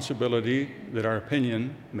the possibility that our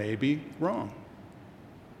opinion may be wrong.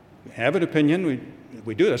 We have an opinion,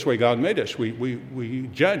 we do, that's the way God made us. We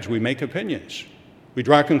judge, we make opinions. We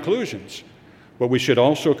draw conclusions, but we should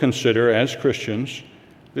also consider as Christians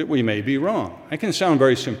that we may be wrong. It can sound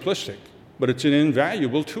very simplistic, but it's an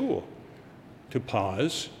invaluable tool to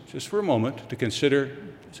pause just for a moment to consider,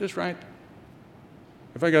 is this right?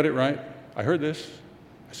 Have I got it right? I heard this.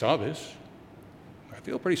 I saw this. I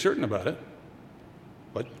feel pretty certain about it,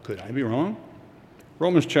 but could I be wrong?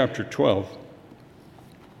 Romans chapter 12.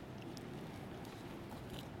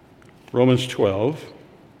 Romans 12.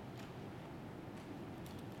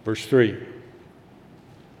 Verse 3.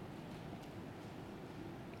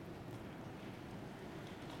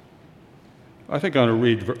 I think I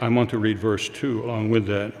want to read verse 2 along with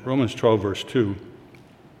that. Romans 12, verse 2.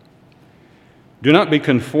 Do not be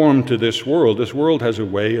conformed to this world. This world has a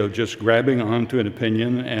way of just grabbing onto an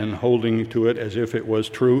opinion and holding to it as if it was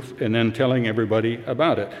truth and then telling everybody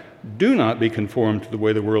about it. Do not be conformed to the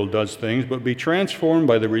way the world does things, but be transformed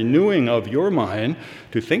by the renewing of your mind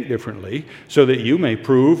to think differently, so that you may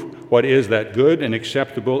prove what is that good and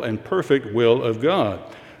acceptable and perfect will of God.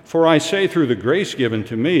 For I say through the grace given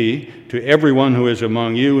to me, to everyone who is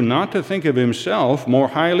among you, not to think of himself more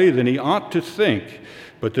highly than he ought to think,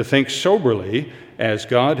 but to think soberly, as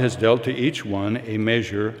God has dealt to each one a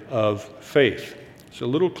measure of faith. It's a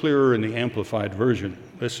little clearer in the Amplified Version.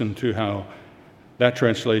 Listen to how that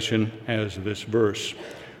translation has this verse.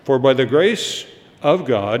 For by the grace of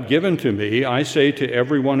God given to me, I say to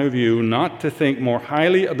every one of you not to think more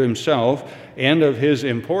highly of himself and of his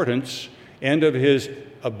importance and of his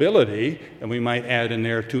ability, and we might add in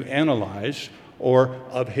there to analyze, or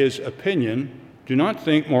of his opinion. Do not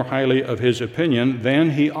think more highly of his opinion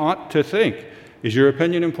than he ought to think. Is your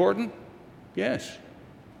opinion important? Yes.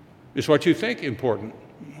 Is what you think important?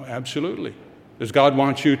 Absolutely. Does God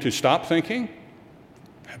want you to stop thinking?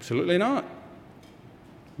 Absolutely not.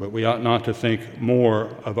 But we ought not to think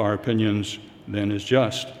more of our opinions than is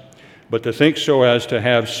just, but to think so as to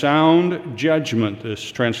have sound judgment,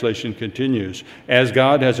 this translation continues, as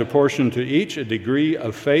God has apportioned to each a degree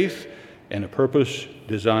of faith and a purpose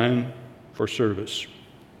designed for service.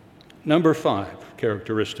 Number 5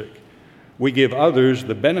 characteristic, we give others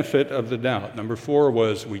the benefit of the doubt. Number 4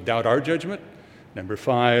 was we doubt our judgment. Number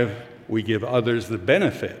 5, we give others the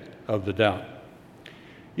benefit of the doubt.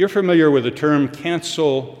 You're familiar with the term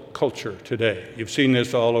cancel culture today. You've seen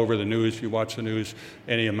this all over the news, if you watch the news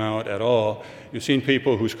any amount at all. You've seen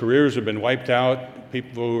people whose careers have been wiped out,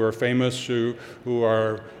 people who are famous, who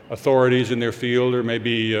are authorities in their field, or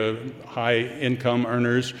maybe high-income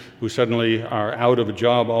earners who suddenly are out of a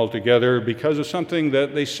job altogether because of something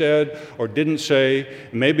that they said or didn't say.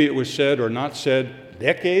 Maybe it was said or not said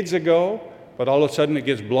decades ago, but all of a sudden it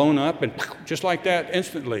gets blown up, and just like that,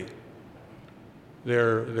 instantly,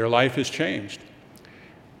 their life is changed.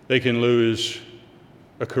 They can lose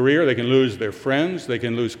a career, they can lose their friends, they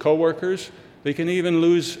can lose coworkers, they can even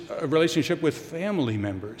lose a relationship with family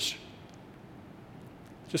members.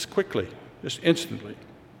 Just quickly, just instantly,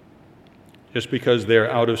 just because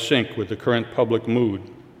they're out of sync with the current public mood.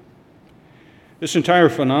 This entire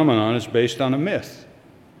phenomenon is based on a myth.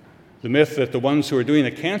 The myth that the ones who are doing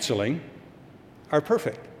the canceling are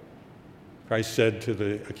perfect. Christ said to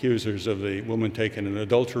the accusers of the woman taken in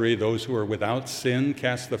adultery, those who are without sin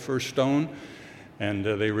cast the first stone, and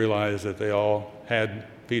they realized that they all had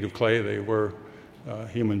feet of clay. They were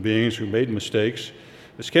human beings who made mistakes.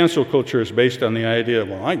 This cancel culture is based on the idea,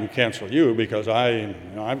 well, I can cancel you because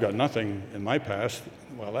I've got nothing in my past.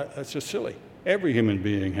 Well, that's just silly. Every human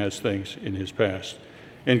being has things in his past.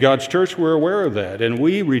 In God's church, we're aware of that, and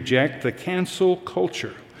we reject the cancel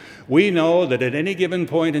culture. We know that at any given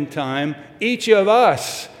point in time, each of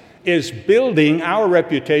us is building our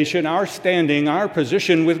reputation, our standing, our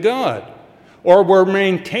position with God. Or we're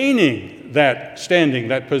maintaining that standing,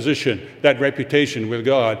 that position, that reputation with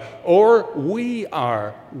God. Or we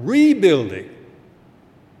are rebuilding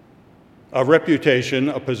a reputation,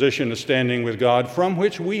 a position, a standing with God from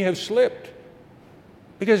which we have slipped.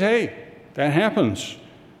 Because, hey, that happens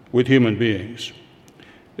with human beings.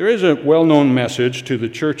 There is a well-known message to the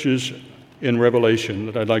churches in Revelation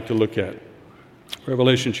that I'd like to look at.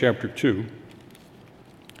 Revelation chapter 2.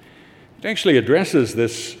 It actually addresses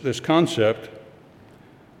this concept.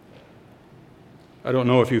 I don't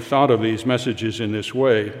know if you've thought of these messages in this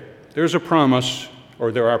way. There's a promise,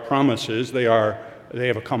 or there are promises. They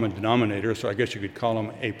have a common denominator, so I guess you could call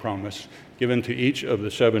them a promise, given to each of the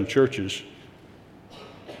 7 churches.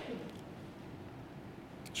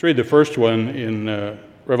 Let's read the first one in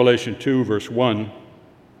Revelation 2, verse 1.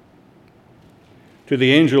 To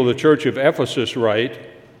the angel of the church of Ephesus write,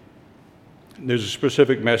 there's a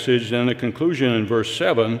specific message, and a conclusion in verse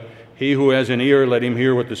 7, he who has an ear, let him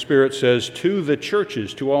hear what the Spirit says to the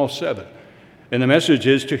churches, to all 7. And the message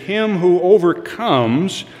is, to him who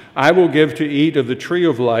overcomes, I will give to eat of the tree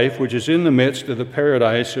of life, which is in the midst of the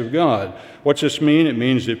paradise of God. What's this mean? It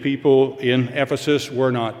means that people in Ephesus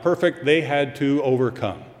were not perfect. They had to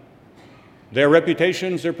overcome. Their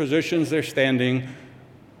reputations, their positions, their standing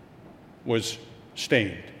was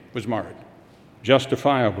stained, was marred.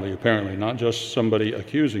 Justifiably, apparently, not just somebody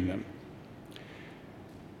accusing them.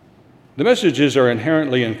 The messages are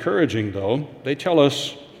inherently encouraging, though. They tell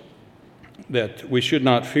us that we should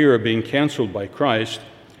not fear being canceled by Christ.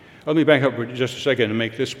 Let me back up for just a second and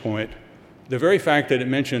make this point. The very fact that it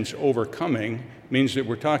mentions overcoming means that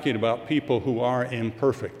we're talking about people who are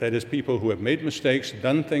imperfect. That is, people who have made mistakes,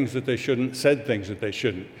 done things that they shouldn't, said things that they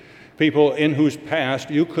shouldn't. People in whose past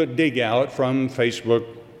you could dig out from Facebook,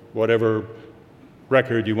 whatever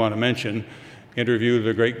record you want to mention, interview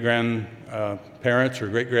the great-grandparents or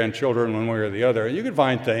great-grandchildren one way or the other, and you could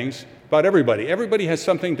find things about everybody. Everybody has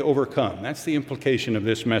something to overcome. That's the implication of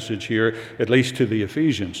this message here, at least to the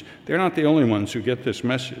Ephesians. They're not the only ones who get this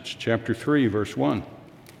message. Chapter 3, verse 1.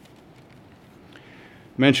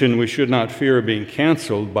 Mentioned we should not fear being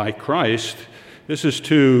canceled by Christ. This is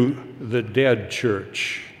to the dead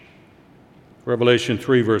church. Revelation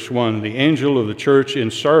 3, verse 1. The angel of the church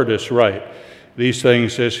in Sardis write, "These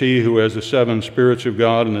things says he who has the 7 spirits of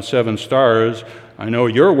God and the 7 stars. I know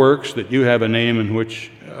your works, that you have a name in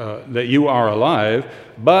which that you are alive,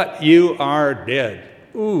 but you are dead."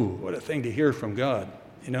 Ooh, what a thing to hear from God.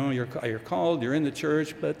 You know, you're called, you're in the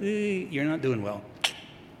church, but you're not doing well.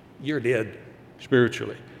 You're dead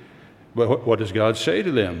spiritually. But what does God say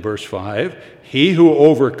to them? Verse 5, "He who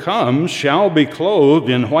overcomes shall be clothed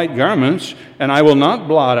in white garments, and I will not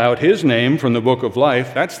blot out his name from the book of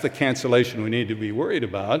life." That's the cancellation we need to be worried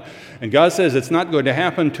about. And God says it's not going to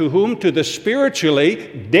happen to whom? To the spiritually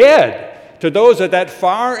dead. To those at that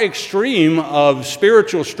far extreme of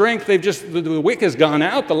spiritual strength, the wick has gone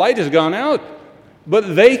out, the light has gone out.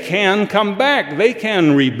 But they can come back. They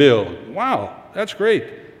can rebuild. Wow, that's great.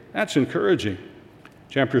 That's encouraging.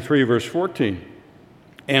 Chapter 3, verse 14.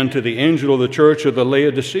 "And to the angel of the church of the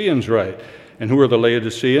Laodiceans write." And who are the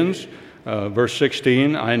Laodiceans? Verse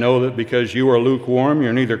 16, "I know that because you are lukewarm,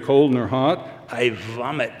 you're neither cold nor hot, I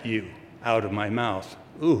vomit you out of my mouth."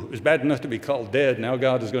 Ooh, it was bad enough to be called dead. Now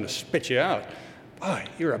God is going to spit you out. Boy,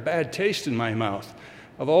 you're a bad taste in my mouth.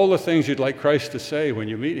 Of all the things you'd like Christ to say when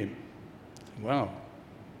you meet him. Wow.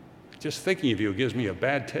 Just thinking of you gives me a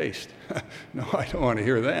bad taste. No, I don't want to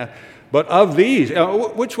hear that. But of these,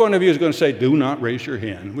 which one of you is going to say, do not raise your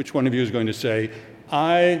hand? Which one of you is going to say,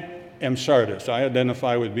 I am Sardis. I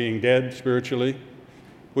identify with being dead spiritually.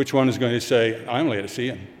 Which one is going to say, I'm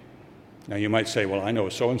Laodicean? Now you might say, well, I know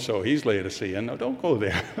so-and-so, he's Laodicean. No, don't go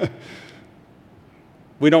there.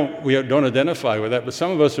 We don't identify with that, but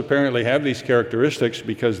some of us apparently have these characteristics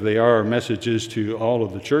because they are messages to all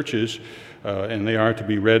of the churches, and they are to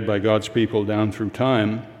be read by God's people down through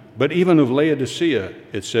time. But even of Laodicea,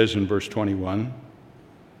 it says in verse 21,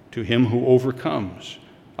 "To him who overcomes,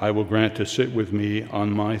 I will grant to sit with me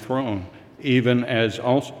on my throne, even as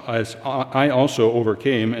I also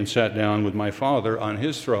overcame and sat down with my Father on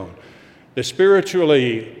his throne." The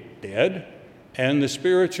spiritually dead and the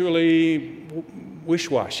spiritually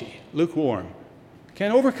wish-washy, lukewarm,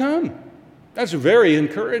 can overcome. That's very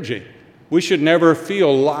encouraging. We should never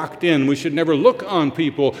feel locked in. We should never look on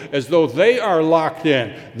people as though they are locked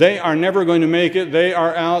in. They are never going to make it. They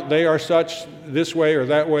are out. They are such this way or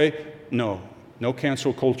that way. No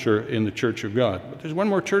cancel culture in the church of God. But there's one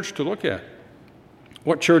more church to look at.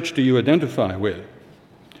 What church do you identify with?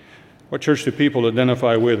 What church do people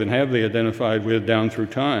identify with, and have they identified with down through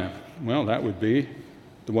time? Well, that would be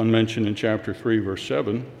the one mentioned in chapter 3, verse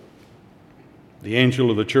 7. The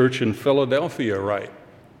angel of the church in Philadelphia write.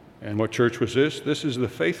 And what church was this? This is the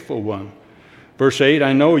faithful one. Verse 8,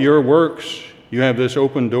 "I know your works. You have this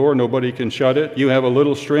open door, nobody can shut it. You have a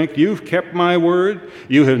little strength. You've kept my word.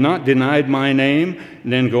 You have not denied my name."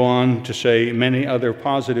 And then go on to say many other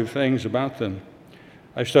positive things about them.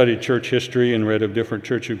 I've studied church history and read of different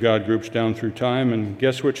Church of God groups down through time, and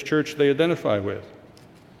guess which church they identify with?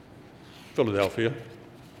 Philadelphia.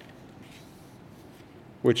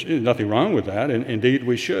 Which is nothing wrong with that, and indeed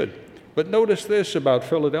we should. But notice this about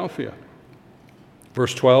Philadelphia.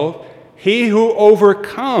 Verse 12, "He who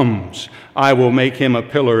overcomes, I will make him a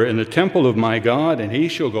pillar in the temple of my God, and he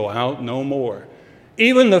shall go out no more."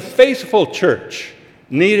 Even the faithful church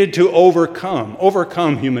needed to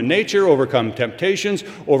overcome human nature, overcome temptations,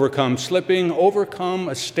 overcome slipping, overcome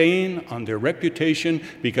a stain on their reputation,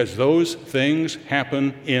 because those things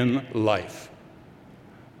happen in life.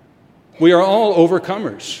 We are all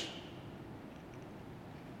overcomers.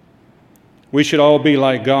 We should all be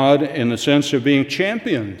like God in the sense of being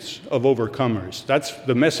champions of overcomers. That's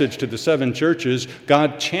the message to the 7 churches.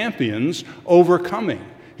 God champions overcoming.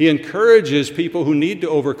 He encourages people who need to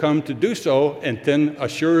overcome to do so, and then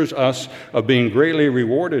assures us of being greatly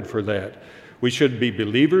rewarded for that. We should be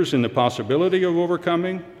believers in the possibility of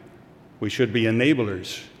overcoming. We should be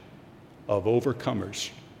enablers of overcomers.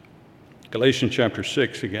 Galatians chapter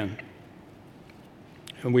 6 again.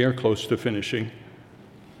 And we are close to finishing.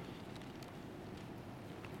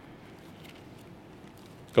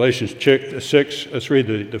 Galatians 6, let's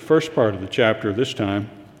read the first part of the chapter this time.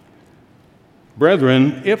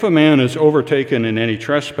 Brethren, if a man is overtaken in any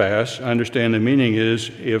trespass, I understand the meaning is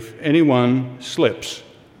if anyone slips,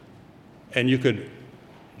 and you could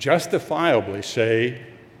justifiably say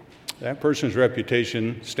that person's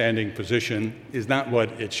reputation, standing position, is not what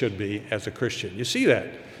it should be as a Christian. You see that.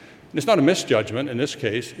 It's not a misjudgment in this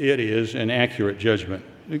case. It is an accurate judgment.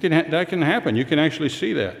 That can happen. You can actually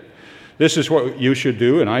see that. This is what you should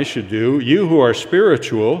do and I should do. You who are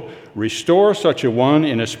spiritual, restore such a one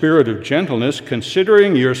in a spirit of gentleness,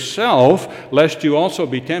 considering yourself, lest you also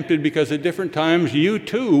be tempted, because at different times you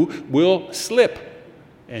too will slip,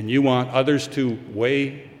 and you want others to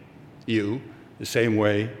weigh you the same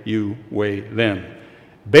way you weigh them.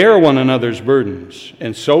 Bear one another's burdens,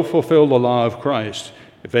 and so fulfill the law of Christ.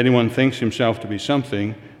 If anyone thinks himself to be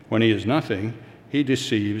something when he is nothing, he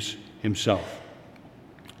deceives himself.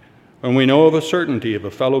 When we know of a certainty of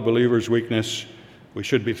a fellow believer's weakness, we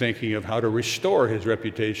should be thinking of how to restore his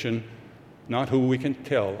reputation, not who we can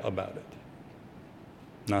tell about it.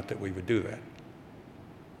 Not that we would do that.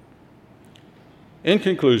 In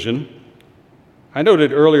conclusion, I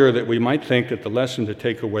noted earlier that we might think that the lesson to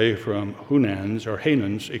take away from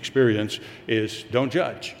Hanan's experience is don't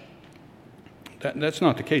judge. That's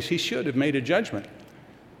not the case. He should have made a judgment,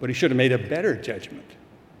 but he should have made a better judgment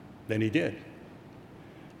than he did.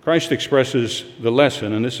 Christ expresses the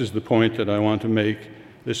lesson, and this is the point that I want to make.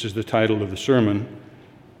 This is the title of the sermon.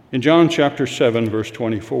 In John chapter 7, verse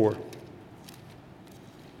 24.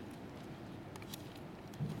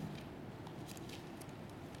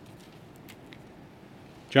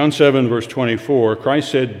 John 7, verse 24, Christ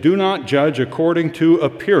said, "Do not judge according to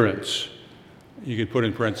appearance." You could put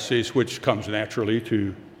in parentheses, which comes naturally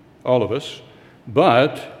to all of us,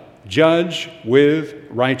 but judge with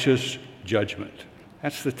righteous judgment.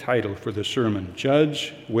 That's the title for the sermon,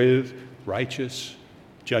 Judge with Righteous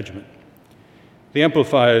Judgment. The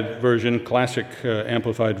Amplified Version, classic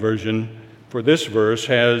Amplified Version, for this verse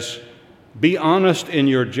has, "Be honest in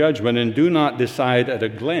your judgment and do not decide at a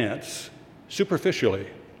glance, superficially,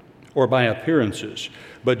 or by appearances,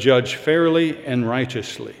 but judge fairly and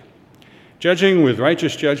righteously." Judging with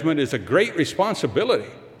righteous judgment is a great responsibility.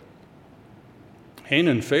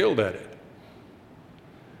 Hanan failed at it.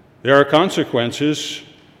 There are consequences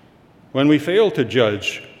when we fail to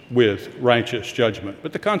judge with righteous judgment,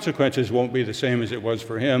 but the consequences won't be the same as it was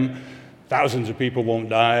for him. Thousands of people won't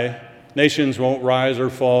die. Nations won't rise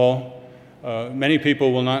or fall. Many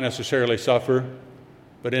people will not necessarily suffer,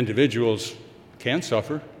 but individuals can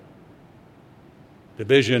suffer.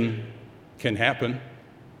 Division can happen.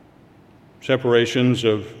 Separations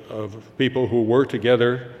of people who work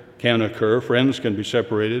together can occur. Friends can be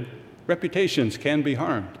separated. Reputations can be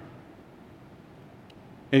harmed.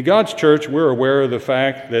 In God's church, we're aware of the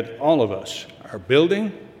fact that all of us are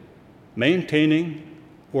building, maintaining,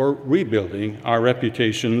 or rebuilding our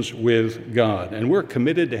reputations with God. And we're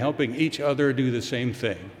committed to helping each other do the same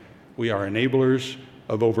thing. We are enablers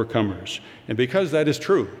of overcomers. And because that is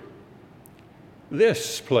true,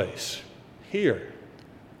 this place, here,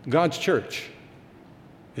 God's church,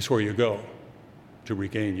 is where you go to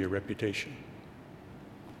regain your reputation.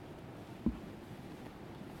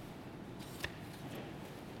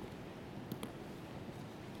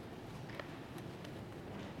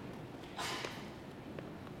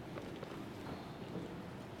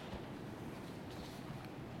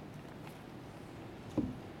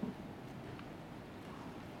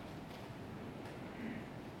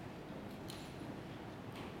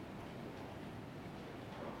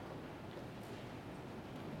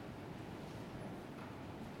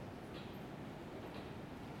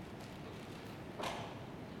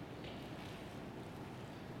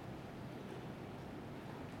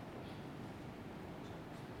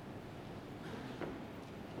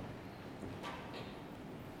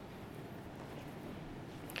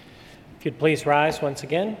 If you'd please rise once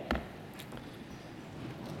again.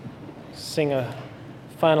 Sing a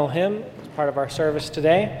final hymn as part of our service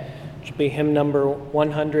today, which will be hymn number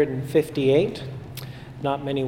 158, "Not Many